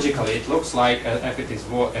cohomologically it looks like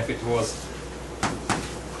if it was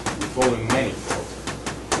the following manifold.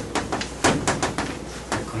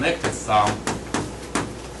 The connected sum.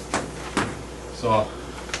 So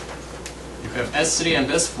you have S3 and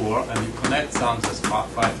S4, and you connect sums as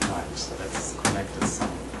 5 times. So that's connected sum.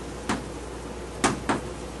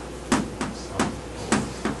 So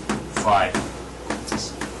 5.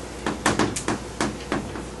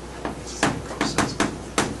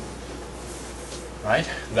 Right?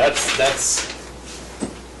 That's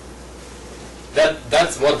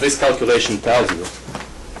what this calculation tells you.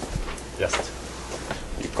 Just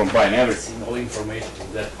you combine everything, all information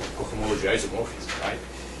in that cohomology isomorphism, right?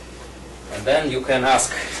 And then you can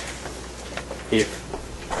ask if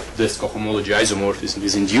this cohomology isomorphism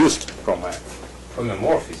is induced from a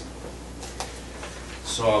morphism.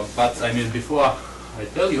 So, but I mean, before I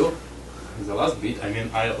tell you the last bit, I mean,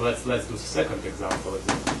 let's do the second example.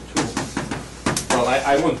 Well,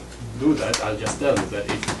 I won't do that. I'll just tell you that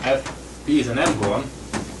if Fp is an M-gon,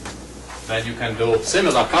 then you can do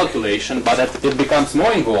similar calculation, but it becomes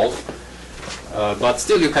more involved. But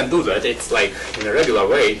still, you can do that. It's like in a regular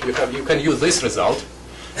way. You can use this result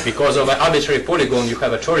because of an arbitrary polygon. You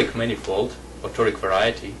have a toric manifold or toric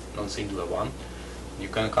variety, non-singular one. you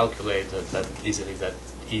can calculate that easily, that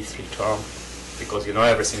E3 term, because you know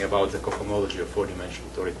everything about the cohomology of four-dimensional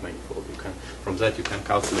toric manifold. You can, from that you can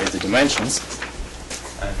calculate the dimensions,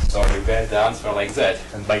 and so you get the answer like that.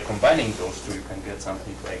 And by combining those two, you can get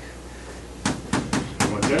something like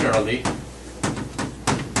more generally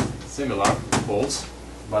similar folds,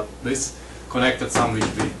 but this connected sum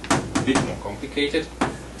will be a bit more complicated,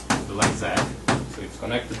 like that. So it's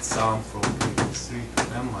connected sum from K3 to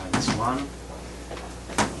m minus 1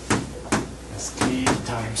 sk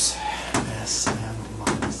times sm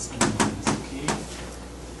minus 2 minus k.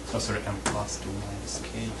 Oh, sorry, m plus 2 minus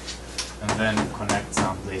k. And then connect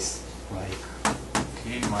some this like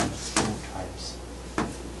k minus 2 times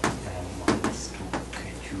m minus 2 k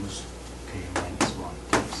choose k minus 1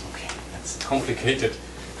 times. Okay, that's complicated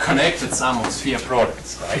connected sum of sphere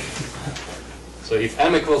products, right? So if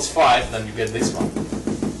m equals 5, then you get this one.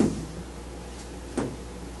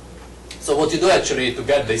 So what you do actually to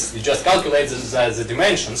get this, you just calculate the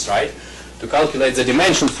dimensions, right? To calculate the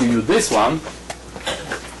dimensions, you use this one.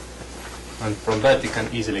 And from that you can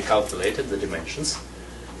easily calculate it, the dimensions.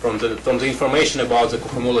 From the information about the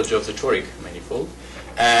cohomology of the toric manifold.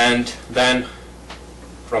 And then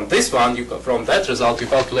from this one, from that result, you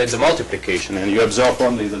calculate the multiplication. And you observe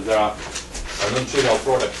only that there are non-trivial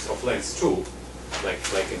products of length 2.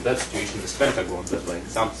 Like in that situation, this pentagon, that like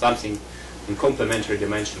something in complementary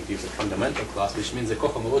dimension gives a fundamental class, which means that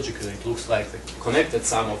cohomologically it looks like the connected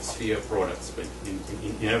sum of sphere products. But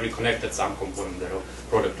in every connected sum component, there are a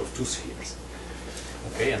product of two spheres.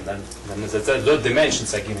 Okay, and then the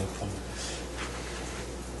dimensions are given from.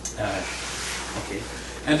 Okay,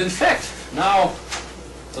 and in fact now,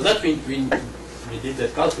 so that we did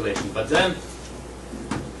that calculation, but then.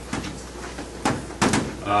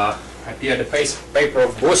 Appeared a paper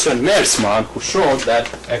of Bosse and Meersman, who showed that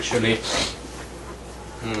actually,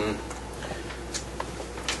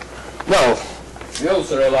 well, we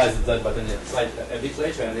also realized that, but in a bit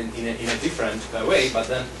later and in a different way. But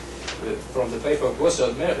then, from the paper of Bosse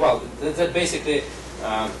and Meersman, well, that basically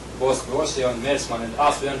both Bosse and Meersman and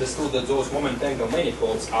us, we understood that those moment-angle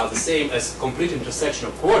manifolds are the same as complete intersection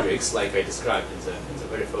of quadrics, like I described in the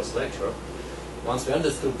very first lecture. Once we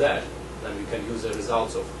understood that, then we can use the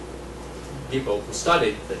results of people who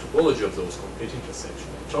studied the topology of those complete intersections.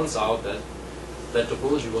 It turns out that that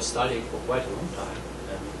topology was studied for quite a long time,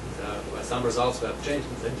 and some results were changed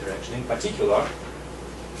in the interaction. In particular,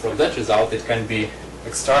 from that result, it can be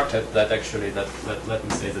extracted that actually, let me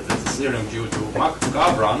say that it's a theorem due to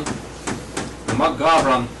McGavran. The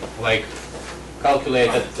McGavran like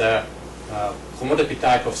calculated the homotopy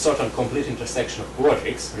type of certain complete intersection of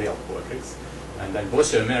quadrics, real quadrics, and then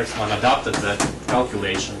Bosse and Meersman adapted that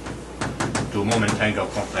calculation to moment-angle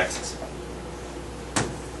complexes.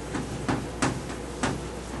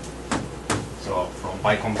 So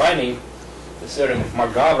by combining the theorem of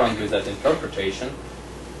McGavran with that interpretation,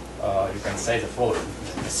 you can say the following.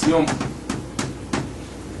 Assume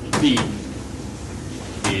P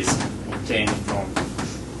is obtained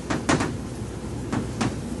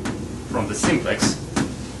from the simplex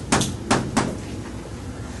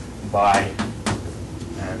by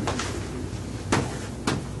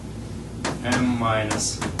m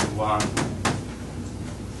minus 1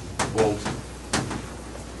 volt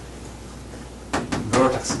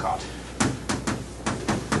vertex cut.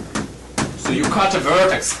 So you cut a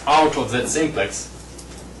vertex out of that simplex,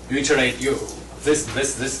 you iterate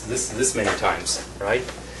this many times, right?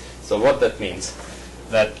 So what that means,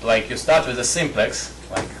 that like you start with a simplex,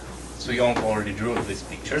 like so you already drew these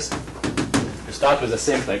pictures. You start with a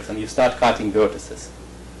simplex and you start cutting vertices.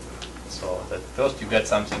 So that first you get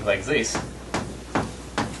something like this.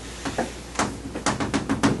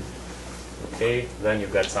 Okay, then you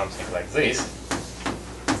get something like this.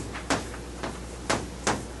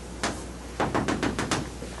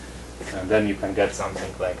 And then you can get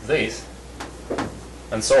something like this.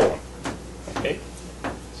 And so on. Okay?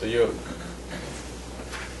 So you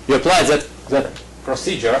apply that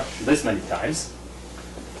procedure this many times,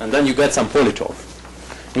 and then you get some polytope.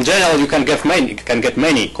 In general, you can get many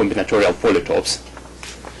combinatorial polytopes.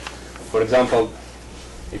 For example,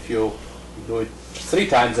 if you do it 3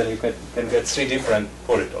 times, then you can get 3 different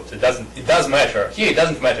polytopes. It does matter. Here, it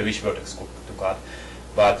doesn't matter which vertex to cut,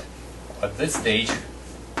 but at this stage,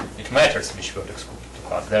 it matters which vertex to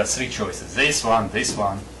cut. There are 3 choices: this one,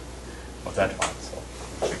 or that one.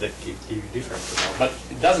 So that gives you different results. But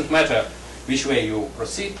it doesn't matter which way you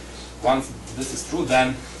proceed. Once this is true,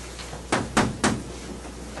 then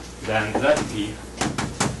that P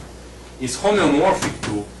is homeomorphic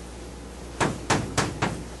to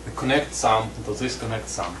the connect sum, to this connect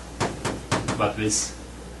sum, but with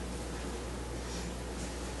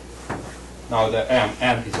Now the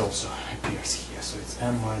m is also appears here, so it's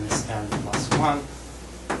m minus n plus 1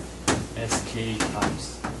 sk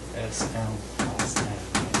times sm plus n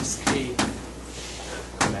minus k,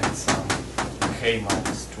 connect some k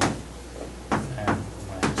minus 2 m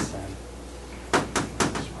minus n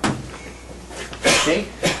minus 1. Okay,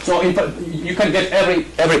 so you can get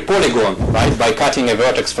every polygon, right, by cutting a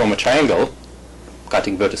vertex from a triangle,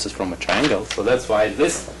 cutting vertices from a triangle. So that's why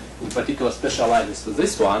this in particular specializes to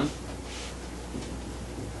this one.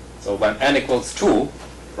 So when n equals 2,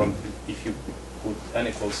 if you put n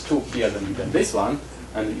equals 2 here, then you get this one.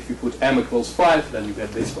 And if you put m equals 5, then you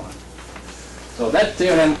get this one. So that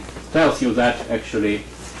theorem tells you that actually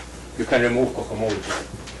you can remove cohomology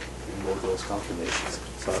in both those calculations.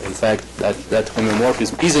 So in fact, that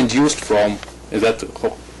homeomorphism is induced from, that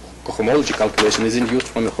cohomology calculation is induced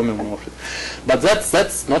from a homeomorphism. But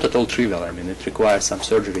that's not at all trivial. I mean, it requires some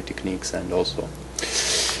surgery techniques and also.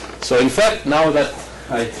 So in fact, now that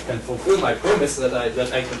I can fulfill my promise that I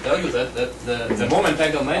can tell you that the moment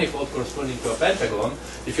angle manifold corresponding to a pentagon,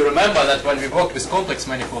 if you remember that when we worked with complex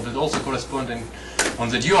manifold, it also corresponding on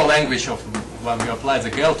the dual language of when we apply the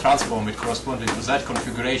Gale transform, it corresponded to that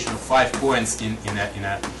configuration of 5 points in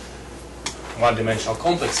a one-dimensional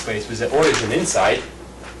complex space with the origin inside.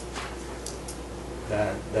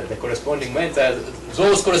 The corresponding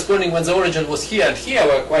those corresponding when the origin was here and here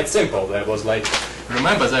were quite simple. There was like,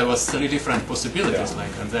 remember, there was 3 different possibilities,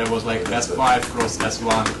 like, and there was like S5 cross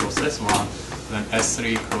S1 cross S1, then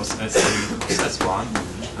S3 cross S3 cross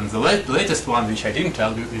S1, and the latest one, which I didn't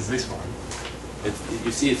tell you, is this one.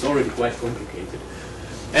 You see, it's already quite complicated.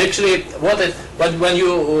 Actually, but when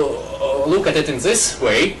you look at it in this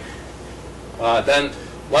way, then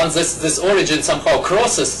once this origin somehow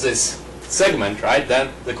crosses this segment, right, then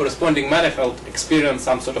the corresponding manifold experience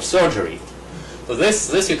some sort of surgery. So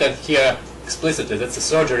this you can hear explicitly. That's a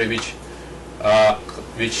surgery which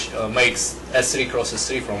makes S3 cross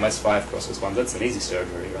S3 from S5 cross S1. That's an easy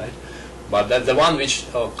surgery, right? But that the one which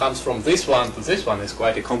comes from this one to this one is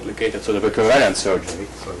quite a complicated sort of equivalent surgery.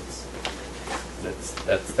 So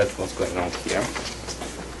that's what's going on here.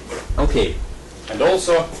 Okay, and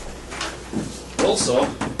also.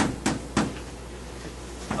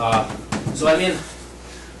 So I mean,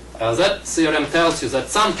 that theorem tells you that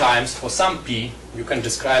sometimes for some p you can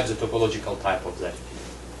describe the topological type of that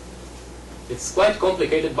p. It's quite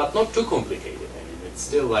complicated, but not too complicated. I mean, it's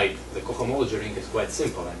still like the cohomology ring is quite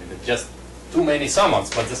simple. I mean, it's just too many summons,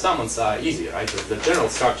 but the summons are easy, right? The general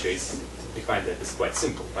structure is behind that is quite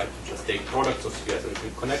simple, right? You just take products of spheres and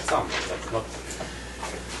you connect sums. That's not.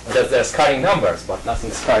 They're scaring numbers, but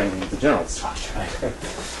nothing scaring in the general structure. Right?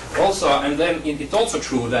 Also, and then it's also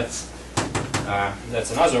true that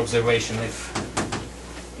that's another observation.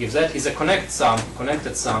 If that is a connected sum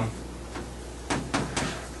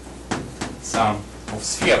of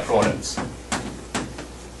sphere products,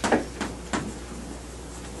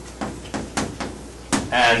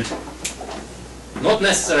 and not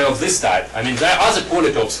necessarily of this type. I mean, there are other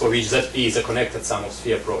polytopes for which that P is a connected sum of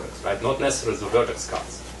sphere products, right? Not necessarily the vertex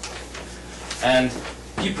cuts. And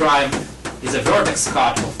P prime is a vertex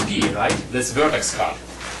cut of P, right? This vertex cut.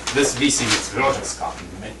 This VC is vertex cut.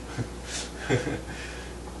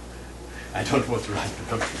 I don't want to write the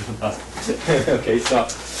document. Okay, so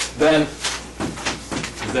then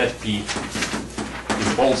that P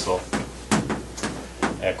is also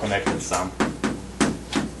a connected sum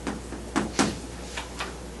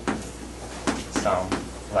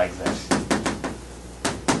like that.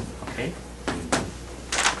 Okay.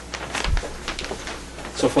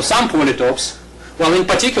 So for some polytopes, well, in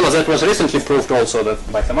particular, that was recently proved also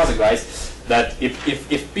that by some other guys that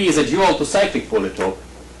if P is a dual to cyclic polytope,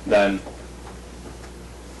 then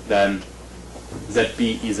that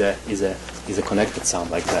P is a connected sum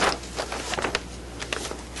like that.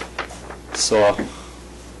 So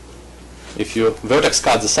if you vertex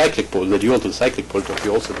cut the cyclic pole, the dual to the cyclic polytope,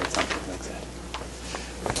 you also get something like that.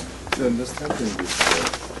 So understanding this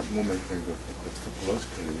moment angle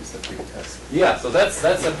topologically is a big task. Yeah, so that's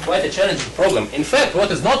quite a challenging problem. In fact,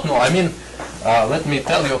 what is not known, I mean, let me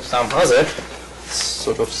tell you some other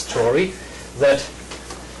sort of story that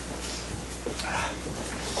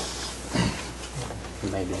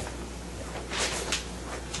maybe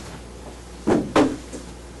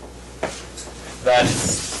that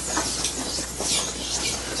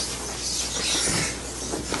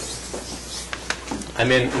I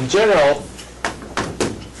mean, in general,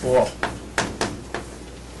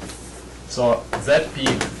 so that P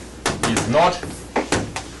is not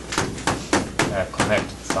a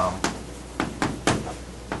connected sum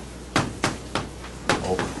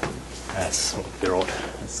of S, what we wrote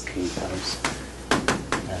as K times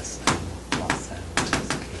S plus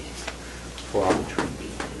for arbitrary p.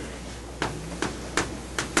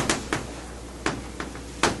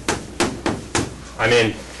 I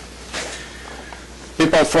mean,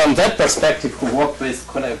 people from that perspective who work with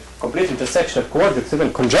complete intersection of coordinates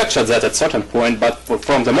even conjectured that at certain point, but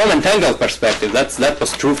from the moment angle perspective, that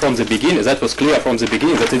was true from the beginning. That was clear from the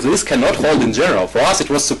beginning that this cannot hold in general. For us, it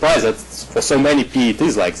was surprised that for so many p it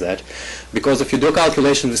is like that, because if you do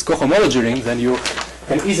calculations with cohomology rings, then you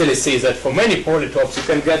can easily see that for many polytopes you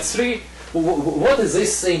can get three. What is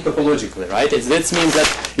this saying topologically, right? That means that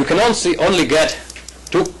you can only get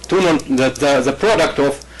the product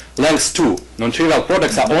of length 2. Non-trivial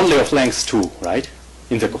products are only of length 2, right?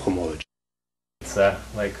 In the cohomology. It's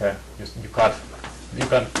like you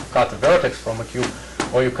can cut a vertex from a cube,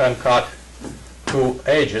 or you can cut two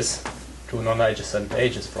non-adjacent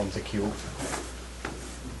edges from the cube.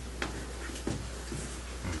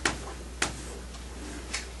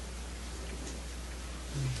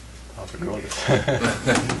 How to call it?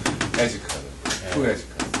 Edge color. Two edge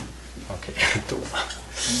color. Okay, two.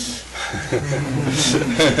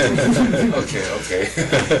 Okay.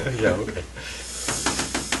 Yeah, okay.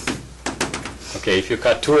 Okay, if you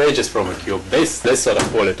cut two edges from a cube, this sort of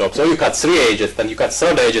polytope. So you cut three edges, then you cut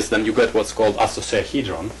third edges, then you get what's called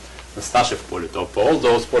associahedron, the Stashev polytope. For all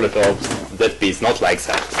those polytopes, that p is not like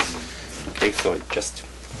that. Okay, so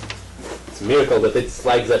it's a miracle that it's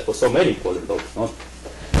like that for so many polytopes, not?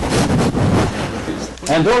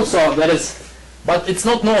 And also there is, but it's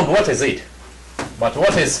not known what is it. But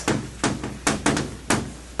what is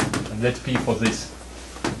let p for this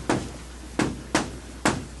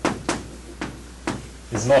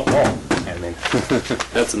is not known. I mean,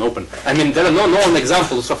 that's an open. I mean, there are no known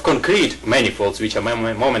examples of concrete manifolds which are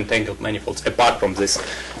moment angled manifolds apart from this.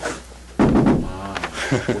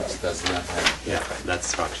 Which does not have. Yeah, that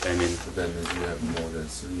structure. I mean, So then you have more than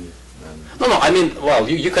three. no. I mean, well,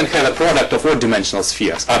 you can have a product of odd-dimensional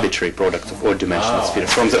spheres, arbitrary product of odd-dimensional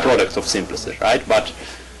spheres from the product of simplices, right? But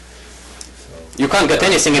you can't get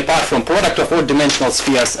anything apart from product of odd-dimensional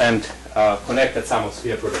spheres and connected sum of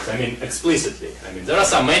sphere products. I mean, explicitly. I mean, there are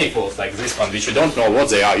some manifolds like this one which you don't know what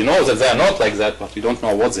they are. You know that they are not like that, but you don't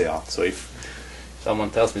know what they are. So if someone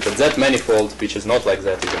tells me that manifold, which is not like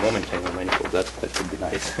that, is a moment angle manifold, that would be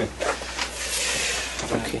nice.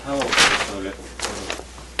 Okay. How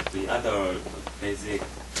the other basic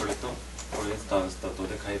polytope, for instance, the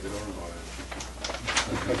dodecahedron or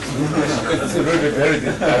That's a very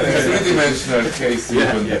difficult. Three-dimensional case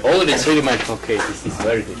even. Yeah. Already three-dimensional case is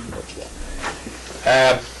very difficult.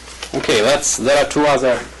 Yeah. Okay, there are two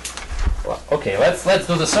other. Well, okay, let's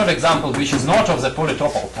do the third example, which is not of the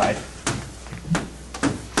polytopal type.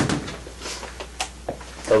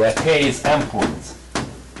 So where k is m points.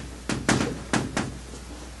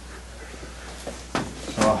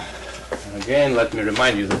 So again, let me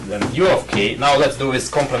remind you that then u of k. Now let's do this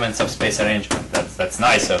complement subspace arrangement. That's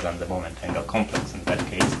nicer than the moment angle complex in that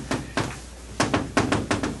case.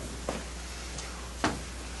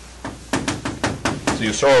 So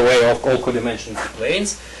you throw away all codimension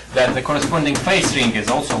planes. Then the corresponding face ring is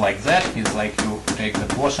also like that. It's like you take the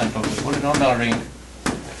quotient of the polynomial ring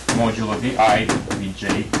modulo vi vj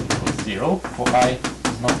equals 0 for I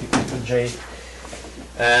is not equal to j.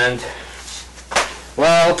 And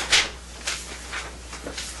well,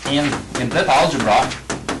 in that algebra,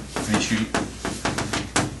 which you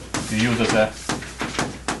use as a,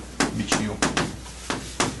 which you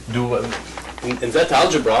do in that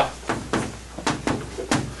algebra,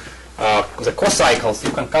 the cocycles,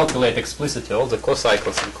 you can calculate explicitly all the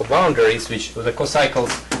cocycles and coboundaries, the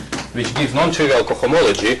cocycles which give non-trivial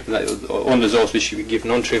cohomology, only those which give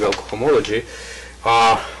non-trivial cohomology,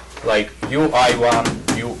 are like ui1,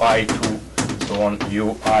 ui2, so on,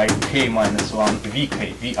 uik minus 1, vik,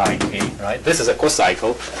 right? This is a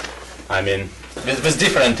cocycle, I mean, with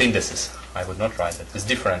different indices. I would not write it, with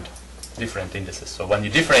different indices. So when you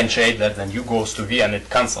differentiate that, then u goes to v and it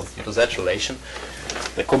cancels you to that relation.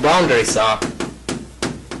 The coboundaries are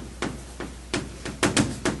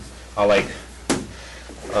like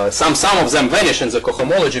some of them vanish in the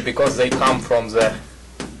cohomology because they come from the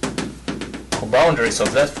coboundaries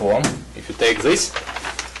of that form. If you take this,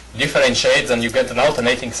 differentiate, then you get an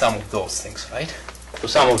alternating sum of those things, right? So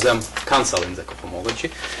some of them cancel in the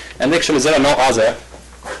cohomology, and actually there are no other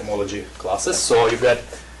cohomology classes. So you get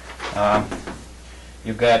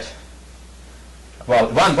well,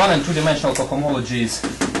 one and two dimensional cohomology is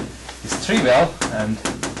trivial, and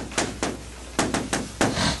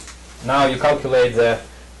now you calculate the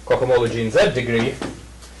cohomology in z degree.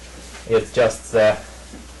 It's just a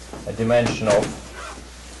dimension of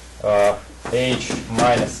h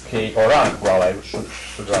minus k, or rank. Well, I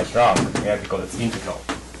should write rank, yeah, because it's integral.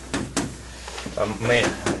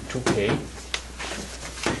 2k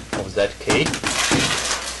of that k.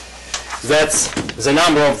 That's the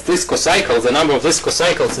number of this cocycle. The number of this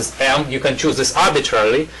cocycles is m. You can choose this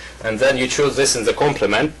arbitrarily, and then you choose this in the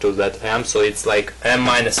complement to that m. So it's like m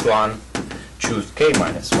minus 1, choose k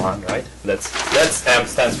minus 1, right? That's m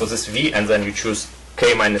stands for this v, and then you choose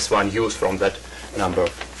k minus 1 used from that number,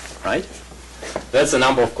 right? That's the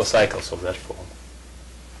number of cocycles of that form.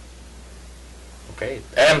 Okay,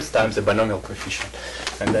 m times the binomial coefficient,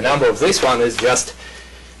 and the number of this one is just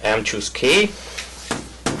m choose k.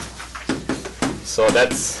 So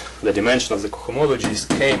that's the dimension of the cohomology is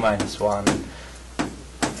k minus 1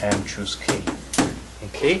 m choose k.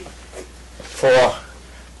 Okay, for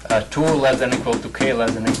 2 less than equal to k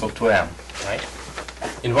less than equal to m, right?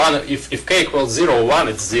 In one, if k equals 0 or 1,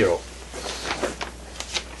 it's 0.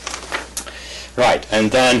 Right,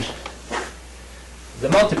 and then the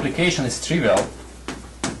multiplication is trivial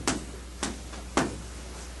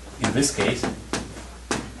in this case.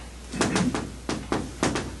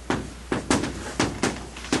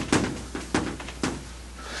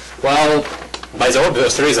 Well, by the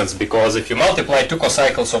obvious reasons, because if you multiply two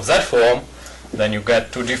cocycles of that form, then you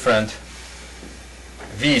get two different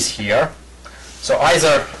v's here. So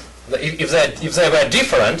either if they were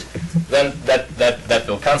different, then that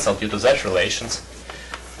will cancel due to that relations.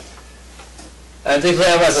 And if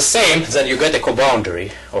they were the same, then you get a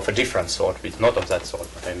coboundary of a different sort, with not of that sort,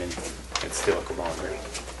 but I mean it's still a coboundary.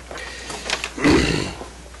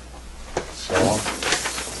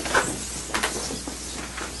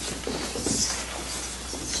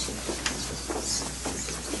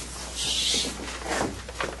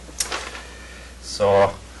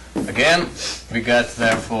 So again, we get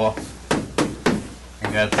therefore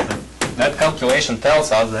that calculation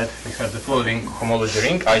tells us that we have the following homology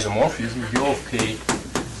ring isomorphism u of k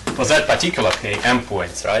for that particular k m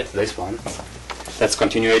points, right? This one, that's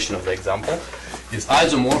continuation of the example, is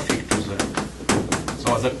isomorphic to the.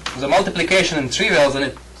 So the multiplication in trivial, then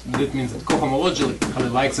it means that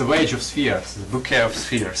cohomologically like the wedge of spheres, the bouquet of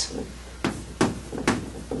spheres.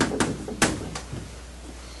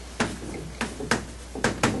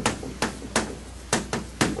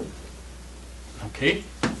 Okay.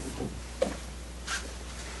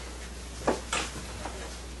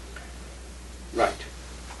 Right.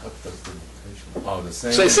 What does the notation? Oh, the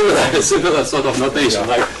same. So it's similar sort of notation,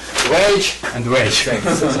 like wedge and wedge. So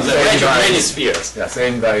the wedge of many spheres. Yeah,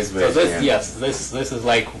 same dice wedge. So this, yes, this is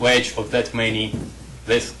like wedge of that many,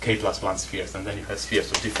 this k plus 1 spheres, and then you have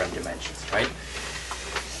spheres of different dimensions, right?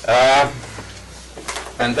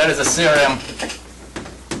 And there is a theorem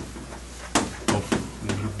of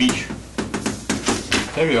Beach.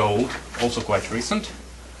 Very old, also quite recent.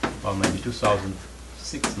 Well, maybe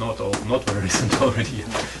 2006, not very recent already.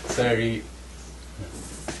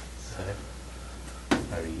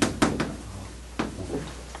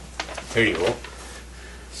 Very old.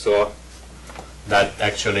 So that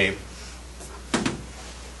actually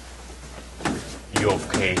u of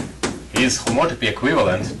k is homotopy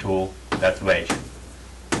equivalent to that wedge.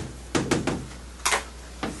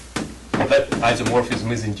 That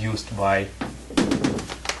isomorphism is induced by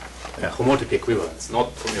homotopy equivalence, not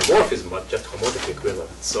homeomorphism, but just homotopy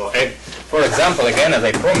equivalence. So, for example, again, as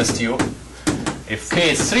I promised you, if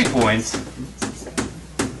k is 3 points,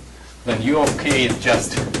 then u of k is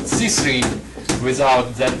just C3 without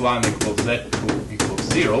Z1 equals Z2 equals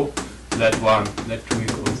 0, Z1, Z2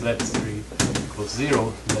 equals Z3 equals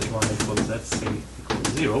 0, Z1 equals Z3 equals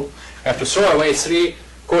 0. I have to throw away 3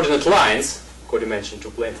 coordinate lines, co-dimension 2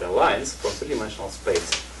 plane-tree lines from 3-dimensional space.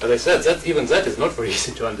 As I said, even that is not very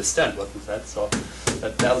easy to understand. What is that? So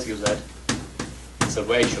that tells you that it's a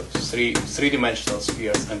wedge of 3 3-dimensional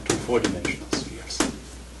spheres and 2 4-dimensional spheres.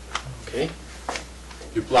 Okay.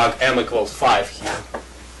 You plug m equals 5 here.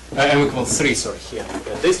 M equals 3, sorry, here.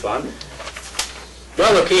 And this one.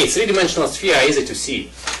 Well, okay, 3-dimensional sphere are easy to see.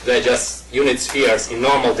 They're just unit spheres in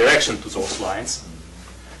normal direction to those lines.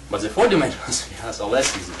 But the 4-dimensional spheres are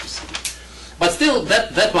less easy to see. But still,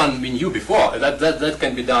 that one we knew before. That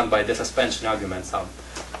can be done by the suspension argument, some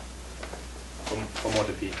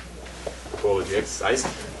homotopy topology exercise.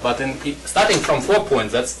 But starting from 4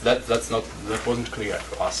 points, that wasn't clear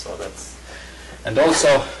to us. So that's, and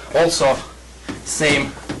also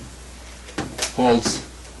same holds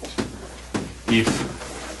if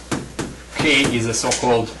k is a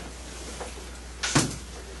so-called,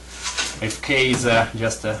 if k is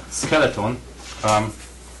just a skeleton.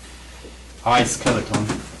 I skeleton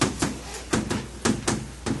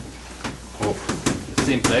of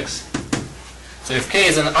simplex. So if k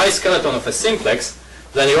is an I skeleton of a simplex,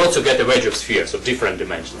 then you also get a wedge of spheres of different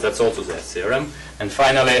dimensions. That's also the theorem. And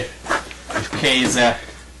finally, if K is a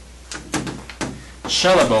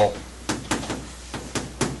shellable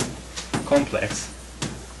complex,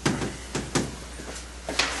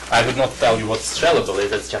 I would not tell you what shellable is,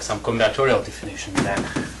 that's just some combinatorial definition, then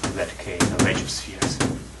that K is a wedge of spheres.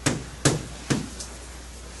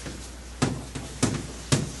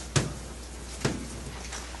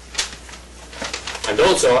 And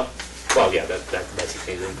also, well, yeah, that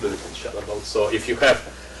basically is included in shellable. So if you have,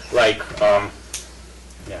 like,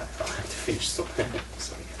 yeah, I'll have to finish soon.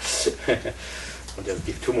 Sorry. I'll just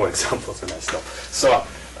give 2 more examples and I stop. So,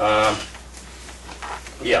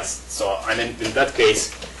 yes, so I mean, in that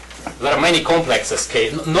case, there are many complexes.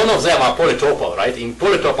 None of them are polytopic, right? In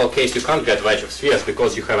polytopic case, you can't get wedge of spheres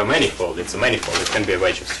because you have a manifold. It's a manifold. It can be a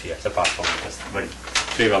wedge of spheres, apart from just a very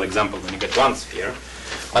trivial example when you get one sphere.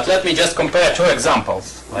 But let me just compare 2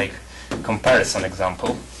 examples, like comparison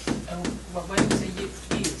example. But when you say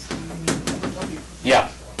spheres, you mean W? Yeah.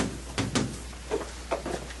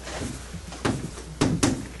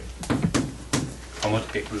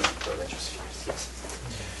 Homotopy equivalent to a wedge of spheres, yes.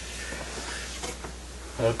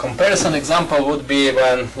 A comparison example would be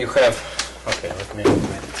when you have, okay, let me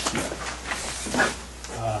write it here.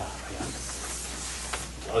 Yeah.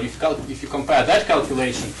 Well, if you compare that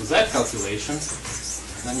calculation to that calculation,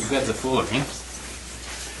 then you get the following.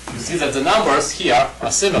 You see that the numbers here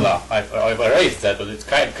are similar. I've erased that, but it's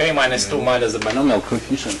k minus 2 minus the binomial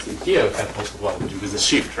coefficient. And here you have also, well, with the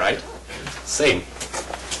shift, right? Same.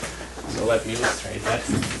 So let me illustrate that.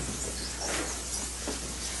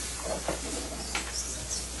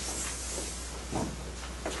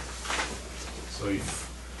 So if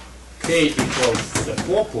k equals the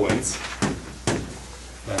 4 points,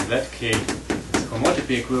 then that k is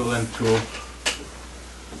homotopy equivalent to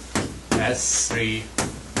S3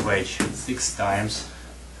 wedge 6 times,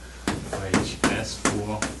 wedge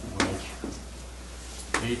S4 wedge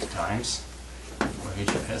 8 times,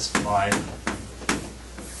 wedge S5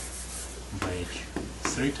 wedge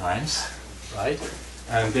 3 times, right?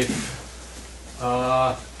 And if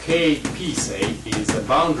Kp, say, is the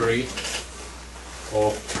boundary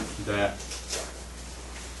of the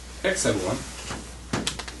hexagon,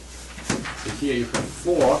 so here you have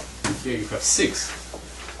 4, and here you have 6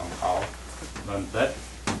 somehow, then that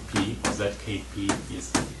P, or that Kp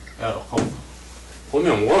is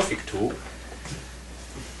homeomorphic to,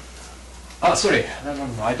 oh sorry, no,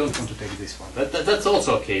 I don't want to take this one. That's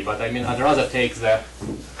also okay, but I mean I'd rather take the,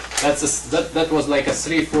 that was like a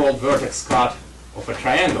 3-fold vertex cut of a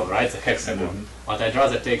triangle, right, the hexagon, but I'd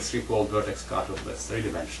rather take 3-fold vertex cut of the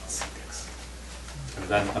 3-dimensional syntax. And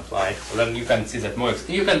then apply, well, then you can see that more,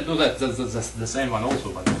 you can do that the same one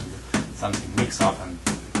also, but something mix up and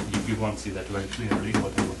you won't see that very clearly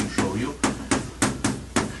what I want to show you.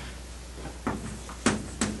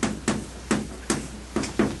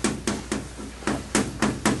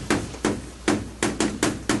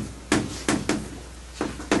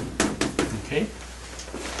 Okay.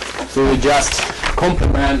 So we just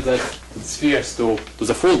complement the spheres to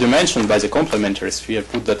the full dimension by the complementary sphere,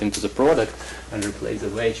 put that into the product, and replace the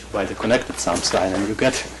wedge by the connected sum sign, and you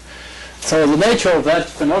get. So the nature of that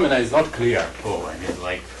phenomena is not clear. Oh, I mean,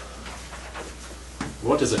 like,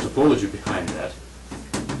 what is the topology behind that?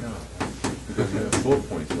 No, because you have 4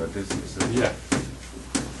 points, but this is Yeah.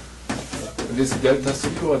 This delta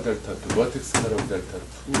 3 or delta 2? What is cut of delta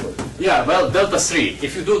 2 or delta 3? Yeah, well, delta 3.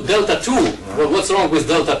 If you do delta 2, well, what's wrong with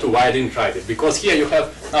delta 2? Why I didn't write it? Because here you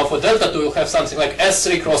have, now for delta 2 you have something like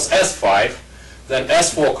S3 cross S5, then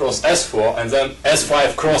S4 cross S4, and then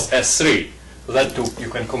S5 cross S3. So that two you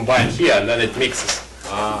can combine here, and then it mixes.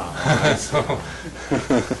 Ah, So,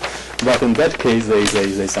 But in that case,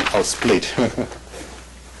 they somehow split.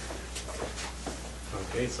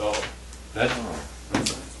 okay, so that's a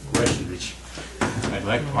question which I'd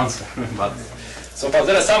like to answer. But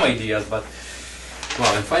there are some ideas, but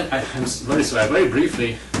well, I'm very sorry. I very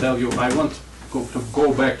briefly tell you I want to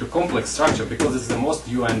go back to complex structure because it's the most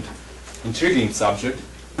new and intriguing subject.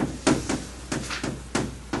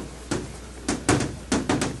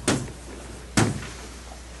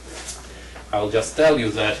 I'll just tell you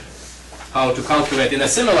that how to calculate in a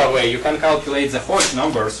similar way. You can calculate the Hodge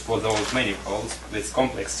numbers for those manifolds with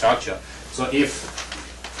complex structure. So if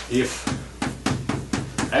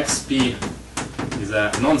xp is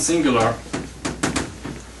a non-singular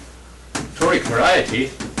toric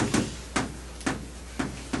variety,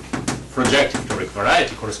 projective toric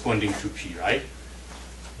variety corresponding to P, right?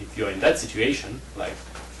 If you're in that situation, like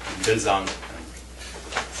Bizan,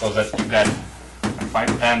 so that you get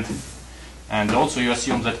and also you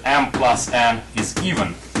assume that m plus n is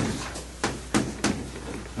even,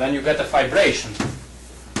 then you get a fibration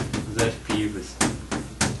that P with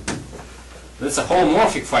That's a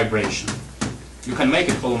holomorphic vibration. You can make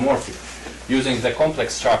it holomorphic using the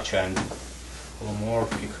complex structure and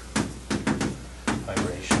holomorphic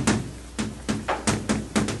vibration.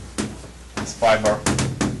 This fiber,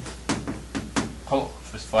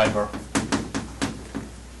 this fiber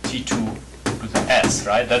T2 to the S,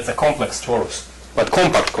 right? That's a complex torus, but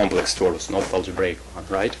compact complex torus, not algebraic one,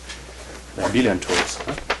 right? The abelian torus.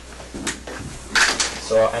 Huh?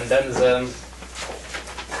 So, and then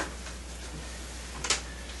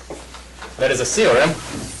there is a theorem.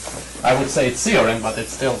 I would say it's theorem, but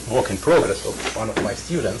it's still work in progress of one of my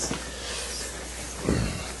students.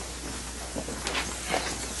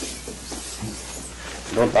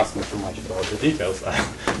 Don't ask me too much about the details. I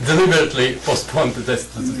deliberately postponed this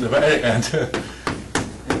to the very end.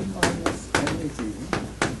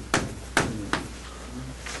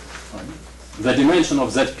 The dimension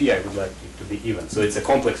of ZP I would like it to be even, so it's a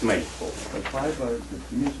complex manifold. The fiber, the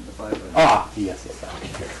dimension of the fiber. Ah, yes,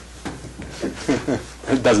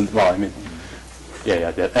 it doesn't, well, I mean,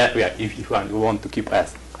 yeah, if you want to keep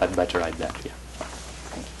S, I'd better write that, yeah.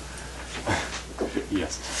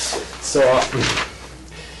 Yes.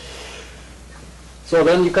 So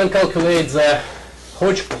then you can calculate the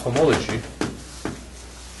Hodge cohomology.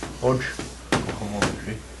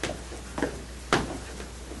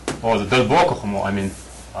 Or the Delbour cohomology, I mean,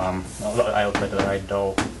 I'll better write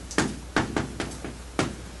down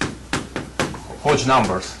Hodge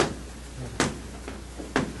numbers.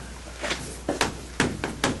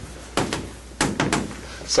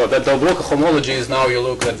 So that Delbour cohomology is, now you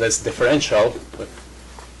look at this differential.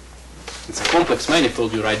 It's a complex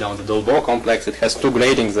manifold. You write down the Delbour complex. It has two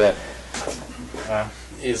gradings.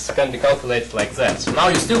 Can be calculated like that. So now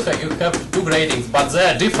you still have two gradings, but they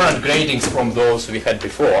are different gradings from those we had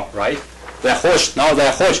before, right? They are Hodge. Now they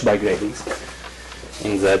are Hodge by gradings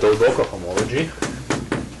in the Delbour cohomology.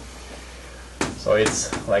 So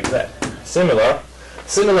it's like that. Similar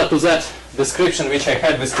to that description which I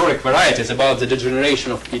had with Toric varieties about the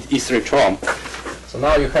degeneration of E3 term. So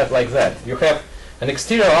now you have like that. You have an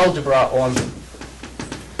exterior algebra on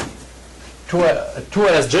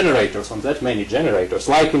 2S generators, on that many generators,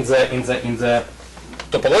 like in the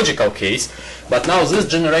topological case. But now this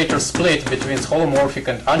generator split between holomorphic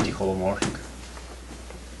and anti-holomorphic.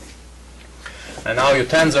 And now you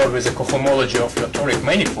tensor with the cohomology of your toric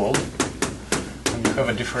manifold, and you have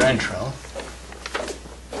a differential.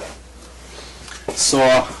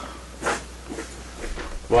 So,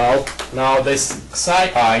 well, now these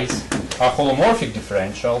psi i's are holomorphic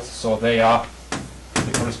differentials, so they are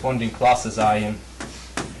the corresponding classes I in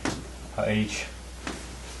H.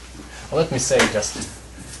 Well, let me say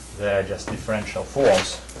they're just differential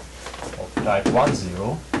forms of type 1,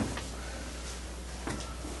 0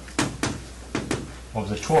 of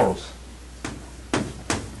the torus.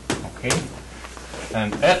 Okay?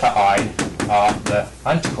 And eta I are the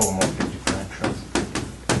anti-holomorphic differentials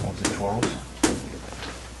of the torus.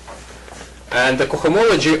 And the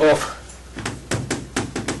cohomology of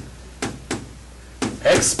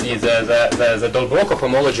XP, the Delbour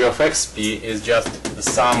cohomology of XP is just the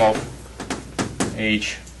sum of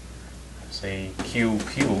H, say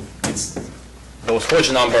QQ. It's those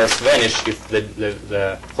Hodge numbers vanish if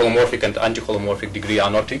the holomorphic and anti-holomorphic degree are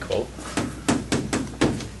not equal,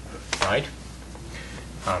 right?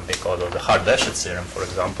 Because of the Hard-Dashed theorem, for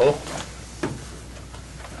example.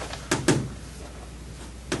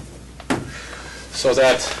 So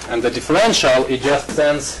that, and the differential, it just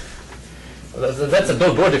sends, that's a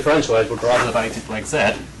Delbour differential. I would rather write it like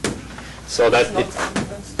that. So that it,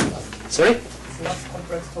 sorry? It's not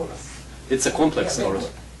complex torus. It's a complex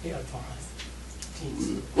torus. Yeah,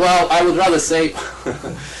 torus. Well, I would rather say,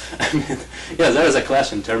 I mean, yeah, there is a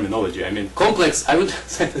clash in terminology. I mean, complex, I would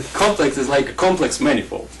say that complex is like a complex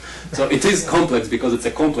manifold. So it is complex because it's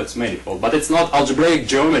a complex manifold, but it's not algebraic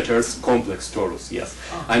geometers complex torus, yes.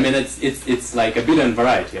 I mean, it's like a abelian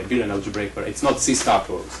variety, a abelian algebraic variety. It's not C star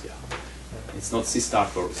torus, yeah. It's not C star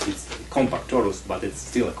torus, it's compact torus, but it's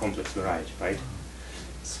still a complex variety, right?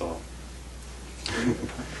 So.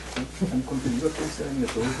 I'm confused. You're considering the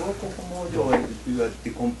Delbour cohomology, or you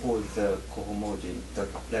decompose the cohomology,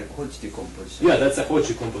 like Hodge decomposition? Yeah, that's a Hodge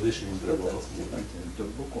decomposition in Delbour.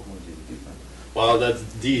 Delbour cohomology is different. Well, that's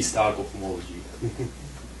D star cohomology.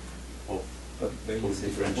 But when you say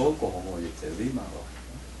Delbour cohomology, it's a Riemann.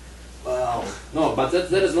 Well, no, but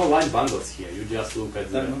there is no line bundles here. You just look at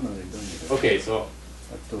the. No, you don't need it. Okay, so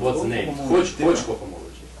what's the name? Hodge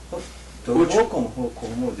cohomology. Delbour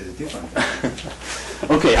cohomology is different.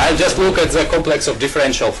 Okay, I'll just look at the complex of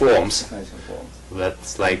differential forms. Differential forms.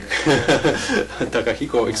 That's like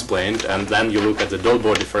Takahiko explained, and then you look at the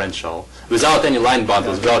Delbour differential without any line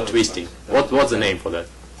bundles, without twisting. What's the name for that?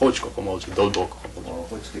 Hodge cohomology, Dolbeault cohomology. Or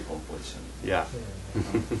Hodge decomposition. Yeah.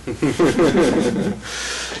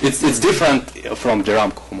 It's different from the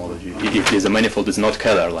RAM cohomology. If the manifold is not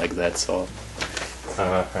Keller like that, so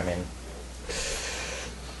I mean,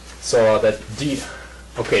 so that D.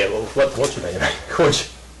 Okay, well, what should I write? Hodge.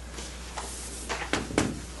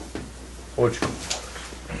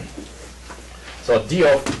 So D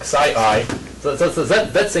of psi I. So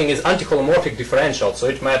that thing is antiholomorphic differential. So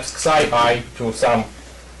it maps psi I to some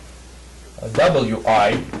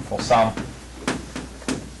Wi for some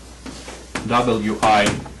Wi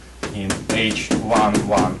in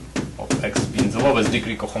H11 of X in the lowest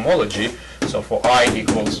degree cohomology. So for I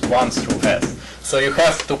equals 1 through S. So you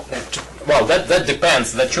have to, well, that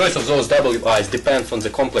depends. The choice of those Wi's depends on the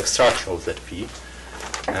complex structure of that P.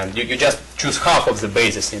 And you just choose half of the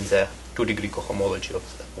bases in the 2-degree cohomology of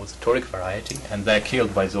the toric variety, and they're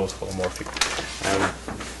killed by those holomorphic. And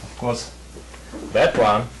of course, that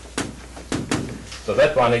one, so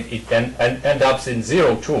that one it ends up in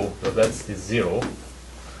 0 too, so that's the 0.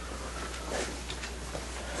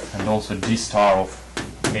 And also D star of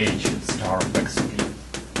H star of XP.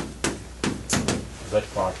 That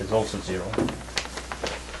part is also 0.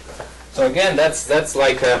 So again, that's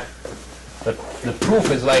like a, the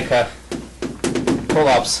proof is like a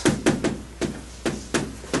collapse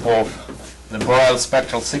of the Borel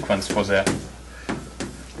spectral sequence for the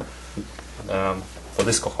for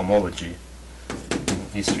this cohomology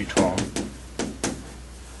in E3 tone.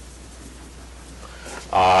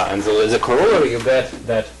 And the corollary you get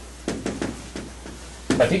that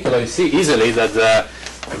particularly see easily that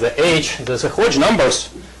the Hodge numbers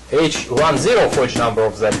H10 Hodge number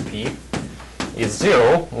of that P is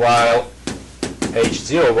 0, while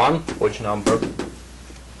H01 Hodge number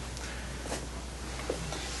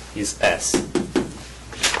is S.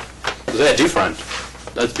 They're different.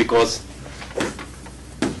 That's because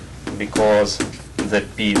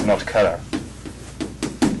that P is not Keller.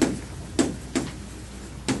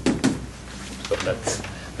 So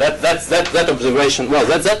that observation. Well,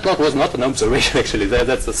 that was not an observation actually.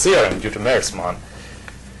 That's a theorem due to Mersmann.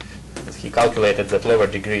 He calculated that lower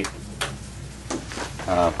degree.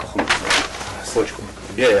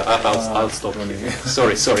 Yeah, I'll stop.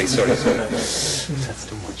 Sorry. That's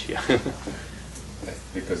too much. Yeah.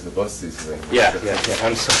 Because the bus is there. Yeah.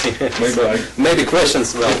 I'm sorry. Maybe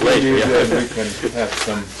questions later. Maybe Yeah. we can have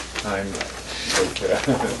some time later.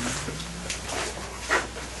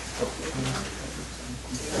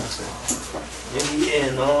 In the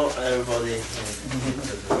end, everybody is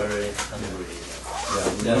very hungry.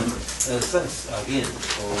 Then, thanks again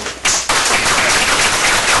for